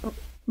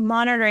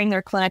monitoring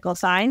their clinical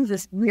signs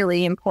is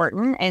really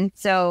important. And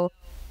so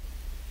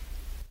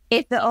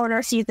if the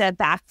owner sees a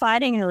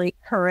backsliding and a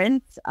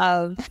recurrence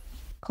of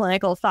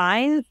clinical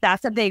signs,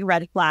 that's a big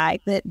red flag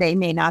that they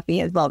may not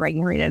be as well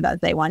regulated as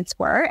they once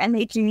were. And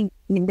they do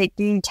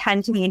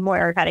tend to need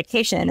more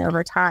medication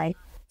over time.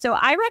 So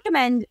I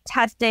recommend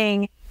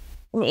testing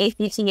an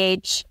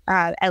ACTH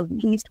at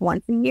least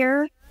once a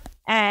year.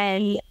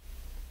 And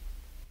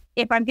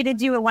if I'm going to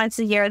do it once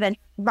a year, then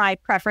my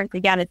preference,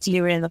 again, is to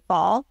do it in the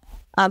fall,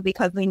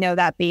 because we know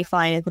that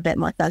baseline is a bit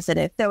more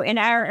sensitive. So in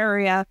our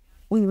area,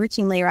 we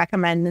routinely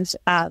recommend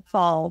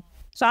fall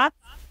shots.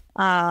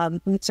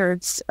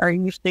 Boosters are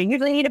usually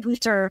need a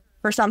booster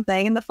for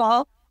something in the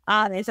fall.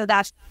 And so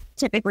that's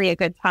typically a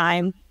good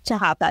time to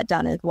have that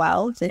done as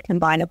well, to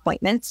combine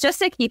appointments, just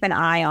to keep an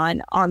eye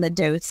on the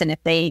dose and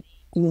if they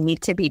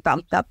need to be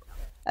bumped up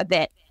a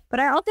bit. But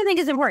I also think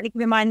it's important to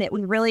keep in mind that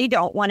we really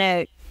don't want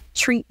to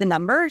treat the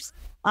numbers.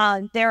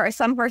 There are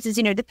some horses,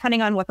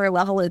 depending on what their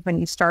level is when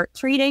you start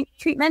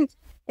treatment,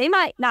 they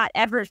might not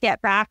ever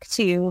get back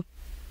to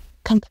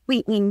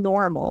completely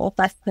normal,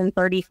 less than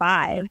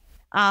 35.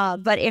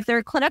 But if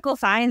their clinical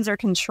signs are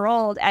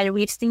controlled and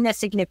we've seen a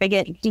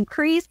significant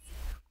decrease,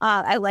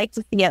 I like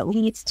to see at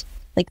least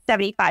like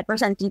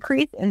 75%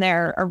 decrease in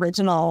their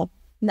original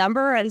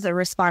number as a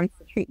response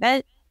to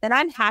treatment, then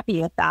I'm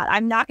happy with that.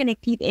 I'm not going to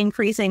keep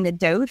increasing the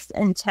dose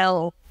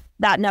until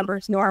that number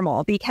is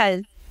normal,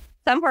 because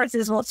some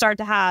horses will start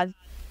to have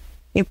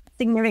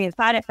significant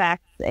side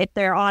effects if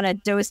they're on a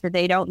dose that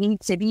they don't need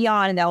to be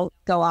on, and they'll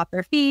go off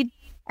their feed.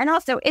 And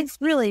also, it's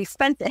really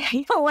expensive.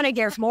 You don't want to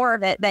give more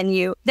of it than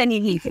you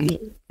need to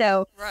be.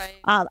 So right.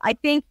 I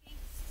think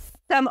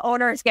some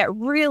owners get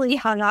really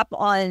hung up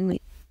on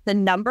the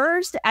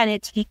numbers, and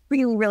it's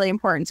really, really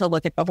important to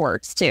look at the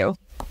horse too.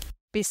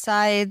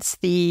 Besides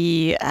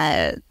the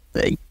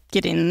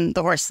getting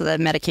the horse the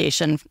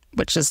medication,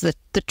 which is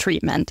the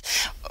treatment,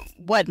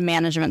 what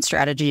management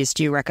strategies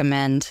do you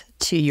recommend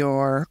to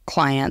your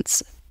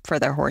clients for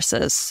their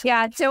horses?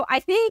 Yeah, so I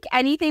think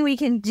anything we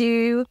can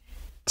do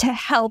to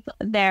help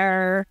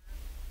their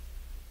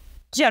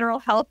general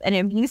health and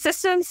immune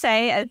system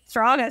stay as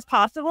strong as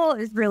possible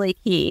is really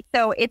key.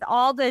 So it's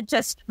all the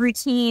just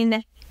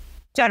routine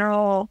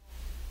general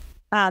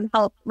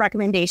health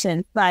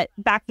recommendations, but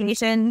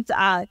vaccinations,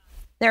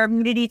 their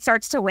immunity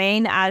starts to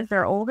wane as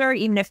they're older,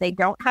 even if they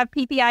don't have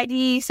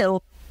PPID.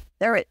 So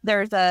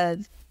there's a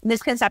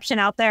misconception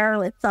out there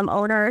with some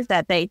owners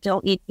that they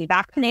don't need to be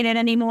vaccinated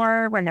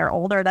anymore when they're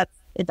older.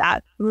 It's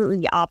absolutely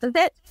the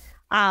opposite.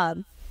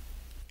 And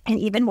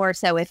even more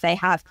so if they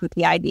have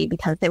PPID,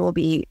 because they will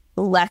be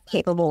less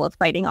capable of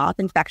fighting off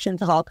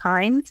infections of all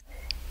kinds.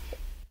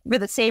 For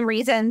the same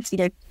reasons,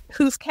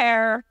 hoof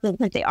care,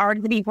 that they are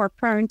going to be more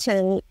prone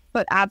to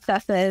foot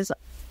abscesses.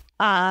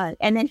 And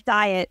then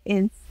diet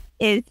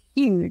is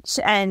huge,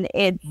 and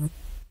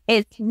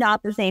it's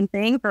not the same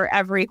thing for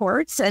every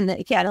horse. And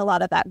again, a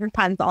lot of that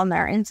depends on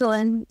their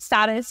insulin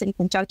status in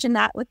conjunction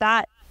with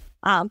that.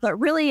 But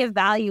really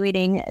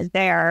evaluating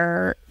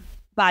their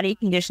body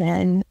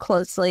condition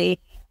closely.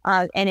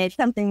 And it's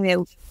something that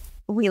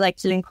we like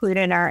to include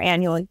in our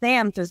annual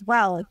exams as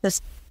well. It's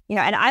just,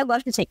 and I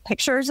love to take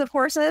pictures of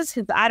horses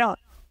because I don't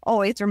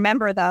always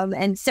remember them.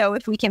 And so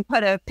if we can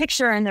put a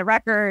picture in the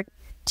record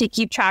to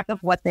keep track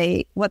of what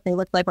they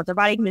look like, what their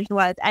body condition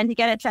was, and to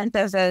get a sense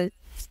of the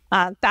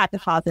fat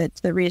deposits,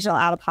 the regional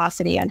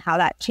adiposity, and how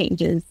that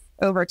changes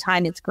over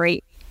time, it's a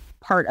great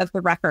part of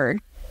the record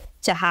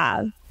to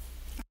have.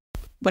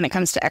 When it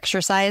comes to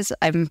exercise,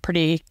 I'm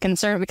pretty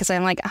concerned because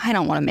I'm like, I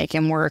don't want to make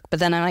him work.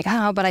 But then I'm like,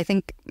 but I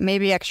think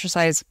maybe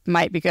exercise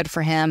might be good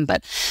for him.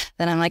 But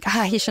then I'm like,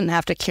 he shouldn't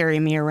have to carry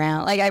me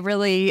around. Like,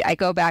 I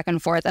go back and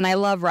forth, and I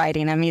love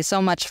riding him. He's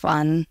so much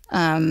fun.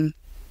 And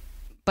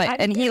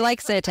he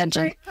likes the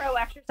attention. Very pro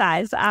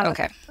exercise.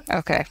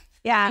 Okay.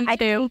 Yeah, I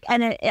do.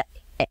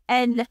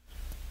 And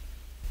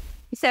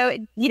so,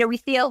 we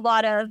see a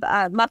lot of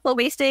muscle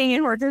wasting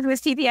in horses with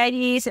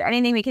TPID. So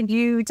anything we can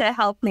do to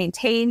help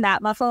maintain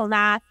that muscle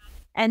mass.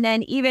 And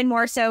then even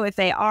more so if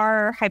they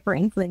are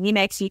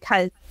hyperinsulinemic,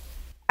 because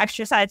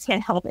exercise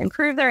can help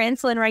improve their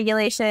insulin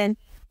regulation.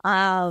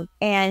 I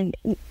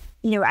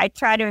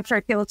try to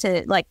encourage people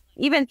to,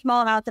 even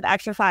small amounts of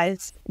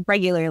exercise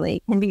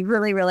regularly can be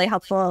really, really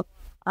helpful.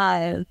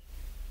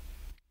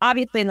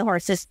 Obviously, in the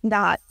horse, it's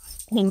not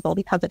painful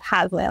because it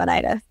has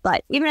laminitis.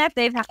 But even if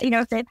they've had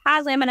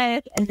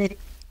laminitis and they've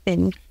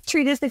been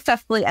treated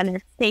successfully and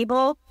they're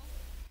stable,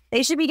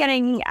 they should be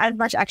getting as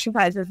much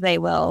exercise as they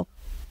will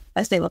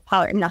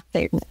tolerate. Not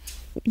to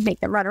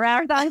make them run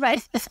around or something,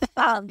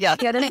 but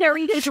there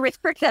is to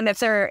restrict them if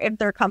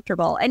they're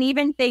comfortable. And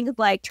even things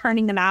like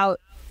turning them out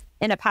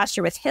in a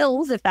pasture with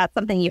hills, if that's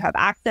something you have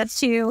access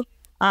to,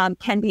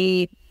 can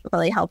be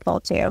really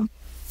helpful too.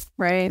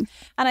 Right.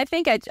 And I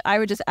think I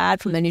would just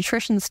add from the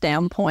nutrition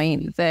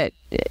standpoint that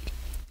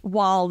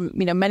while,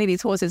 many of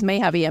these horses may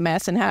have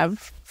EMS and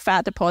have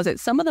fat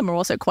deposits, some of them are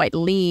also quite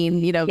lean.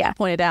 You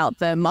pointed out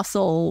the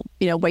muscle,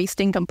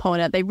 wasting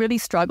component. They really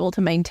struggle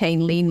to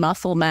maintain lean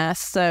muscle mass.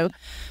 So,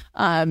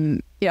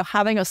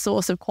 having a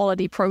source of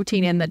quality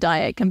protein in the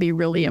diet can be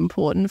really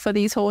important for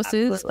these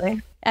horses.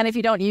 Absolutely. And if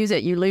you don't use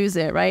it, you lose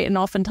it, right? And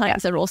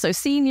oftentimes they're also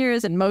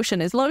seniors, and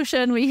motion is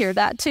lotion. We hear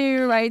that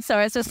too, right? So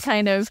it's just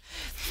kind of,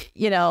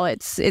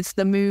 it's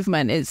the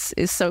movement is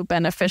so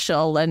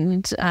beneficial,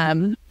 and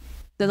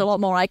there's a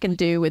lot more I can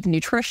do with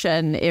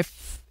nutrition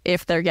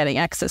if they're getting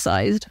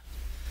exercised.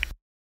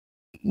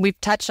 We've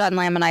touched on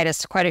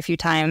laminitis quite a few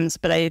times,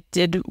 but I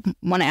did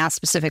want to ask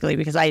specifically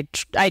because I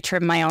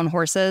trim my own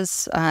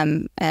horses,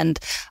 and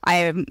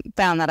I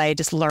found that I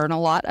just learn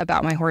a lot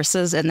about my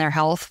horses and their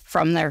health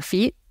from their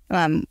feet.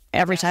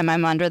 Every time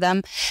I'm under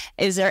them.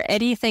 Is there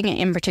anything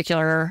in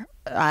particular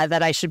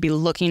that I should be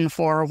looking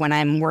for when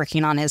I'm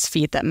working on his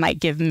feet that might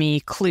give me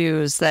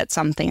clues that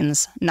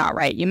something's not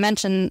right? You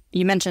mentioned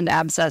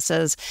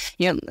abscesses.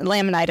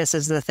 Laminitis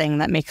is the thing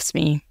that makes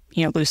me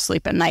lose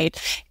sleep at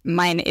night.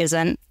 Mine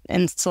isn't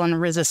insulin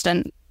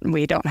resistant.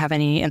 We don't have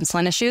any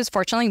insulin issues.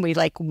 Fortunately, we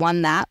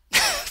won that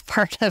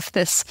part of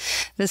this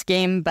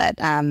game,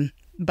 but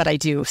I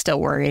do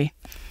still worry.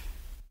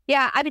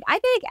 Yeah, I mean, I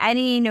think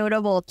any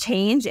notable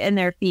change in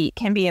their feet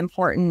can be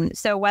important.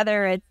 So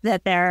whether it's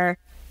that their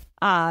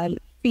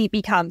feet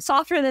become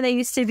softer than they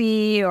used to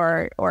be,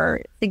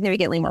 or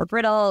significantly more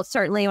brittle,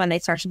 certainly when they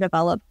start to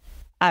develop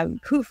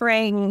hoof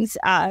rings,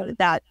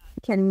 that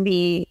can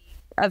be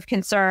of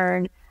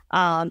concern.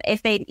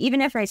 If they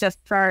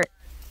just start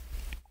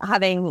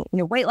having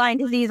weight line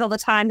disease all the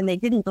time and they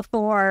didn't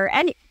before,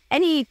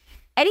 any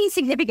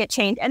significant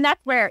change, and that's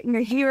where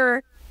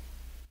you're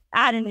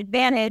at an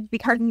advantage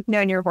because you've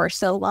known your horse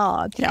so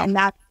long, and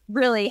that's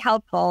really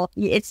helpful.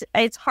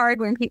 It's hard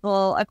when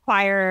people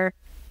acquire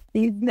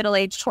these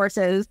middle-aged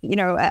horses,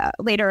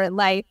 later in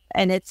life,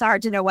 and it's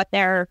hard to know what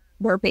their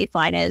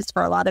baseline is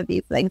for a lot of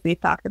these things we've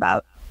talked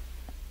about.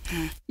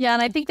 Yeah,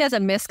 and I think there's a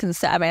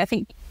misconception. I mean, I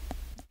think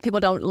people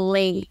don't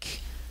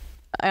link.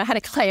 I had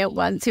a client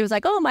once who was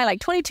like, "Oh, my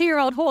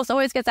 22-year-old horse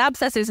always gets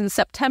abscesses in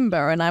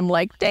September," and I'm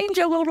like,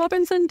 "Danger, Will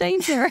Robinson,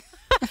 danger."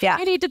 Yeah.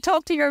 You need to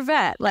talk to your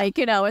vet.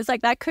 It's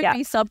like that could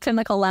be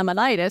subclinical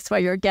laminitis where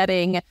you're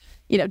getting,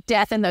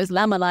 death in those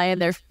laminae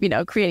and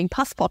they're, creating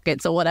pus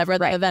pockets or whatever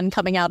that are then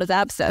coming out as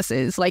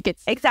abscesses.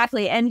 It's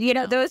exactly. And,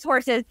 those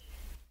horses,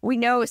 we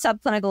know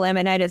subclinical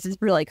laminitis is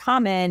really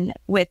common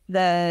with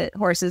the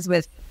horses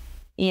with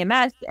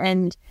EMS.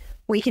 And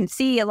we can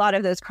see a lot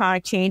of those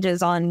chronic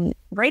changes on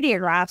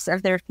radiographs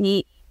of their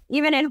feet,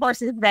 even in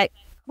horses that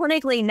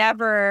clinically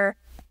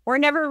were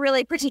never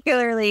really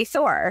particularly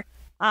sore.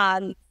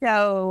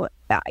 So,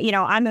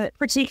 I'm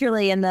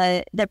particularly in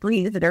the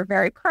breeds that are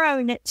very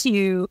prone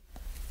to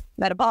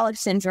metabolic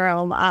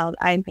syndrome.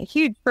 I'm a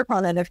huge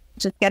proponent of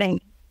just getting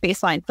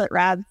baseline foot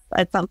rabs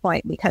at some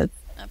point because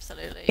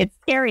absolutely it's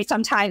scary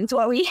sometimes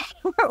what we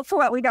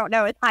don't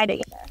know is hiding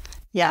in there.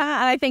 Yeah,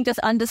 and I think just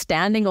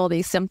understanding all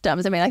these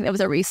symptoms. I mean, there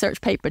was a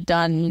research paper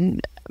done.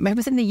 It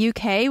was in the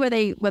UK where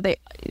the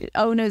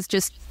owners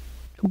just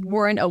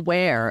weren't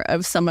aware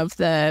of some of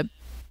the,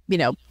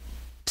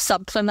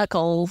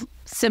 subclinical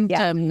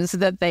symptoms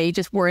that they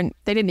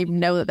didn't even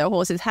know that their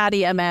horses had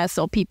EMS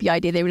or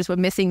PPID. They just were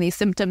missing these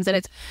symptoms,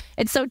 and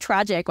it's so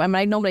tragic. I mean,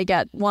 I normally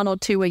get 1 or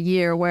 2 a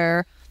year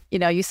where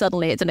you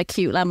suddenly it's an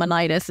acute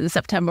laminitis in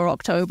September,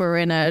 October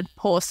in a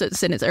horse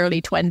that's in its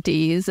early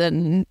 20s,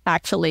 and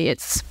actually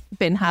it's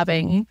been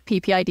having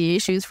PPID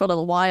issues for a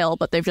little while,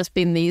 but they've just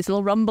been these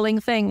little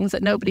rumbling things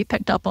that nobody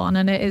picked up on,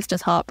 and it is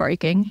just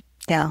heartbreaking.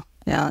 Yeah,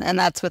 and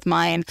that's with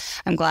mine.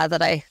 I'm glad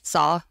that I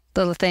saw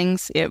the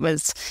things. It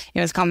was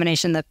a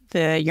combination,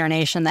 the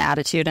urination, the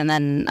attitude, and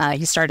then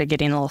he started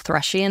getting a little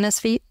thrushy in his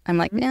feet. I'm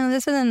like,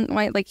 this isn't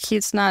right.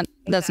 He's not.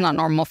 That's not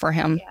normal for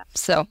him. Yeah.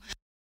 So,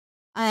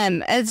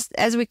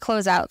 as we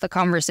close out the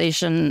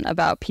conversation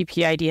about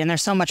PPID, and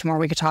there's so much more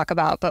we could talk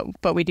about,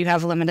 but we do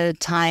have limited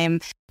time.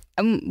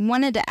 I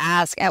wanted to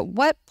ask, at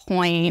what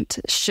point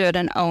should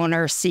an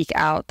owner seek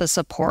out the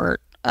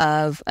support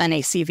of an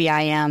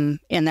ACVIM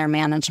in their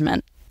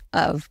management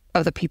of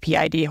the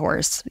PPID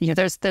horse?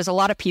 There's a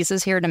lot of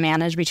pieces here to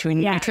manage between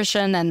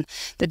nutrition and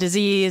the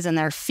disease and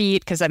their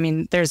feet, because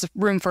there's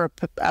room for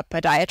a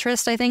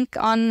podiatrist, I think,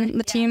 on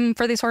the team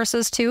for these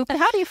horses too. And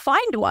how do you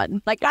find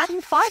one? How do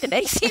you find an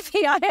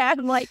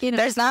ACVIM?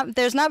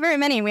 There's not very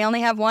many. We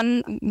only have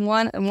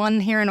one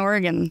here in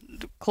Oregon,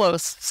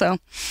 close. So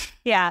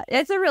yeah,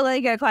 it's a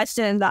really good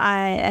question.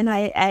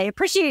 I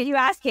appreciate you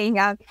asking,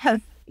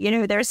 because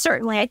there's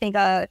certainly, I think,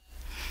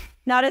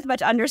 not as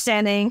much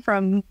understanding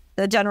from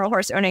the general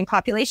horse owning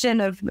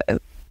population of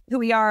who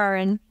we are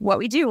and what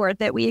we do, or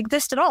that we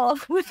exist at all.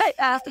 But,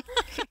 I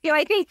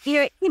think,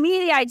 to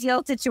me, the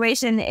ideal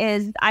situation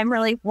is I'm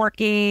really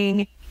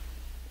working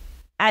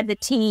as a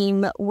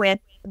team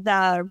with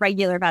the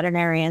regular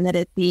veterinarian that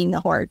is seeing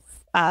the horse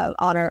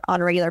on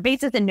a regular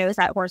basis and knows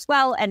that horse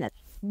well and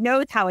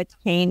knows how it's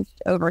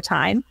changed over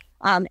time.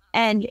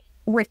 And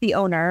with the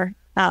owner,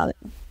 a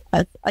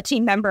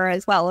team member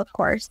as well, of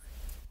course.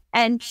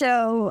 And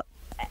so,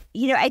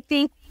 I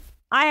think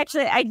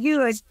I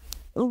do a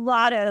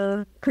lot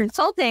of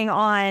consulting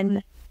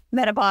on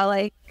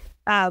metabolic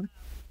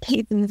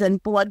cases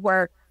and blood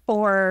work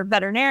for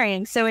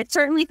veterinarians. So it's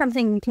certainly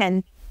something you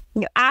can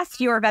ask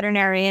your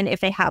veterinarian if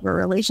they have a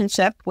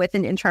relationship with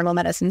an internal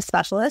medicine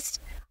specialist,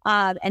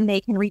 and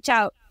they can reach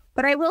out.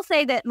 But I will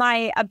say that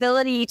my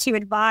ability to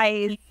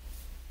advise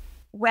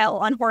well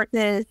on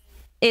horses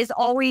is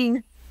always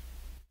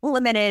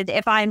limited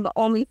if I'm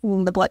only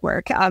doing the blood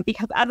work,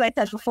 because as I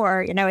said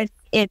before,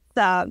 it's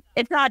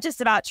not just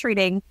about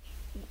treating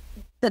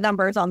the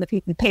numbers on the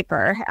piece of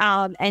paper,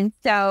 and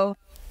so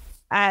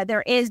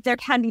there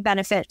can be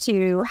benefit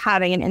to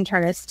having an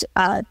internist,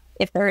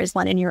 if there is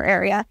one in your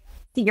area,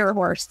 see your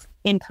horse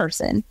in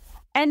person.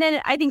 And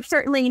then I think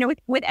certainly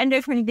with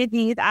endocrine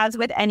disease, as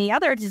with any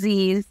other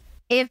disease,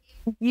 if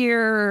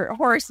your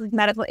horse's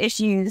medical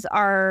issues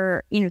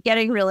are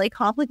getting really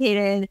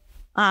complicated,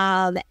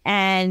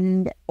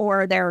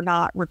 or they're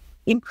not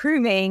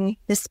improving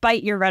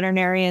despite your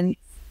veterinarian's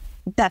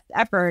best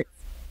efforts,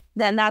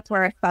 then that's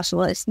where a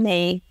specialist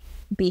may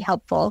be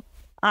helpful.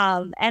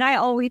 And I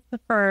always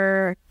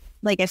prefer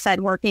like I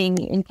said, working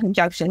in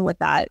conjunction with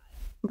that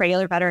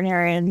regular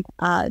veterinarian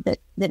that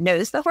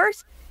knows the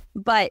horse.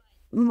 But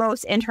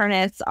most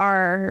internists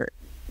are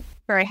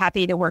very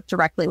happy to work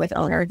directly with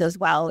owners as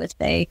well if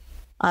they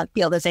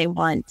feel that they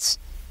want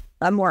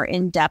a more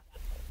in-depth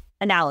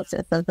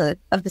analysis of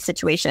the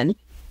situation.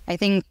 I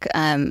think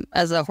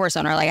as a horse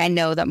owner, like I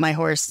know that my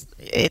horse,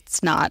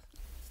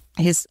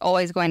 he's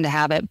always going to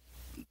have it,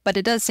 but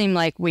it does seem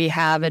like we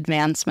have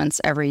advancements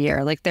every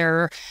year. Like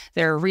there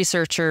are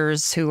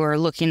researchers who are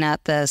looking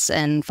at this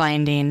and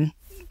finding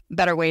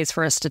better ways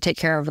for us to take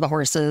care of the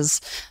horses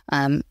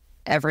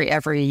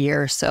every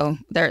year. So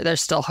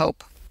there's still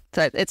hope.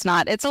 So it's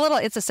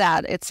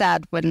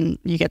sad when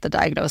you get the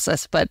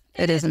diagnosis, but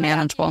it is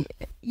manageable.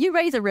 You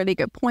raise a really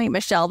good point,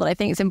 Michelle, that I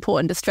think is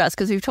important to stress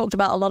because we've talked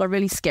about a lot of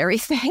really scary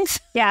things.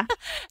 Yeah.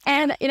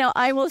 And,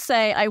 I will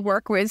say I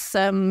work with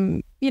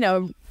some,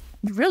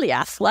 really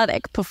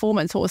athletic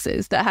performance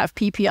horses that have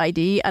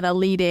PPID and are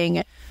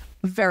leading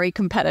very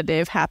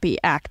competitive, happy,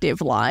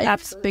 active lives.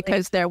 Absolutely.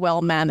 Because they're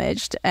well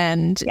managed.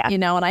 And,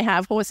 and I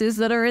have horses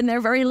that are in their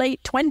very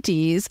late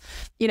 20s,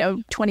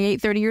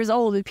 28, 30 years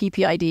old with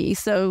PPID.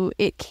 So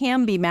it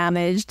can be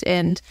managed.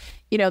 And,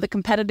 the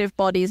competitive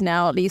bodies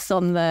now, at least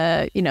on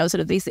the, sort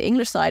of the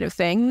English side of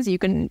things, you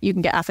can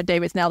get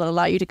affidavits now that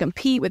allow you to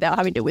compete without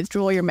having to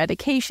withdraw your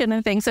medication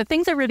and things. So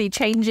things are really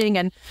changing,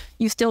 and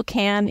you still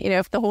can,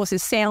 if the horse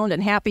is sound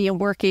and happy and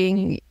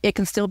working, it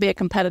can still be a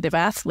competitive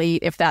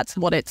athlete if that's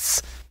what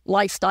its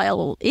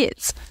lifestyle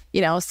is,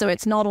 so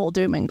it's not all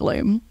doom and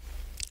gloom.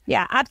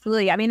 Yeah,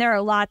 absolutely. I mean, there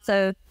are lots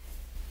of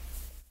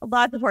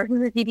horses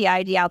with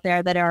PPID out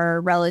there that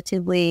are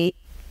relatively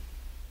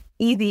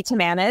easy to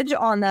manage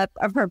on the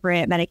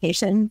appropriate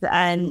medications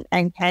and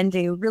can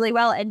do really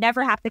well and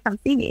never have to come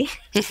see me.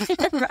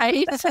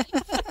 Right.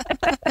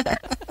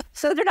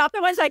 So they're not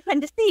the ones I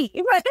tend to see.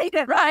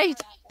 Right.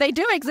 They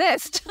do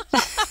exist.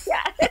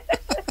 Yeah.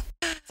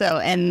 So,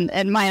 and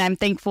mine, I'm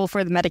thankful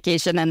for the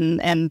medication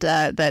and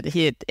that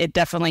it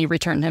definitely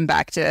returned him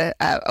back to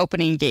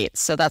opening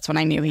gates. So that's when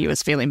I knew he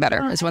was feeling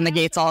better, is when the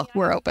gates all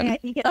were open. I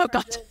think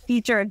it's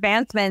future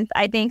advancements.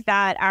 I think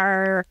that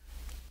our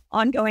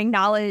ongoing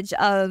knowledge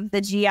of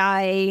the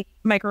GI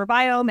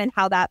microbiome and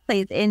how that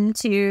plays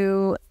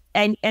into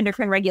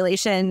endocrine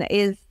regulation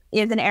is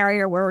an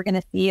area where we're going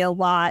to see a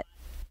lot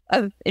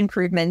of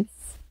improvements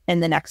in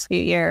the next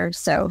few years.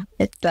 So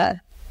it's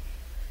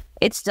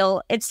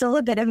still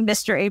a bit of a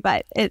mystery,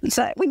 but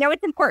we know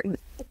it's important.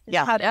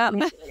 Yeah. How to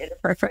manipulate it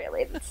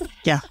appropriately.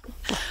 Yeah.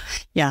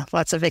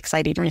 Lots of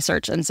exciting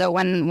research. And so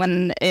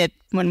when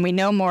we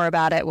know more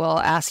about it, we'll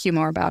ask you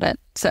more about it.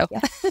 So,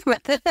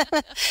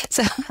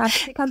 so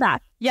happy to come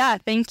back. Yeah,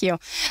 thank you.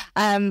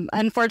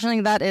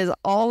 Unfortunately, that is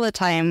all the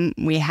time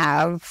we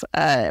have.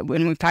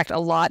 When we've packed a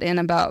lot in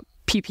about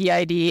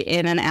PPID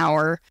in an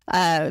hour.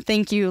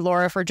 Thank you,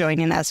 Laura, for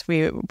joining us.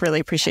 We really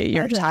appreciate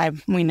your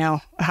time. We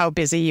know how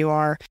busy you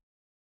are.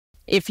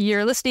 If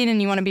you're listening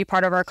and you want to be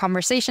part of our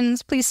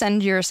conversations, please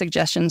send your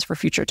suggestions for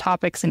future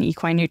topics and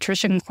equine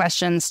nutrition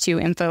questions to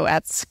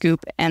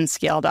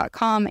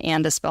info@scoopandscale.com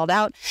and is spelled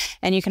out.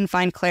 And you can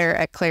find Claire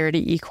at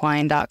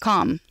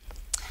ClarityEquine.com.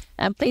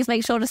 And please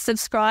make sure to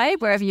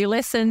subscribe wherever you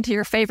listen to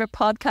your favorite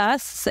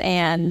podcasts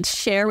and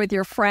share with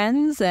your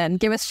friends and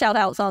give us shout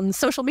outs on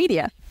social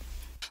media.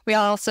 We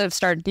also have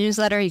started a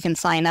newsletter. You can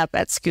sign up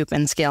at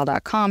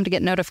scoopandscale.com to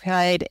get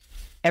notified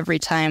every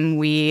time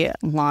we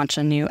launch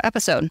a new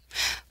episode.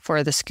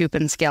 For the Scoop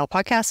and Scale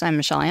podcast, I'm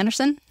Michelle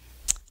Anderson.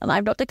 And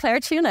I'm Dr. Claire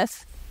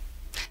Tunis.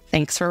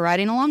 Thanks for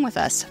riding along with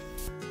us.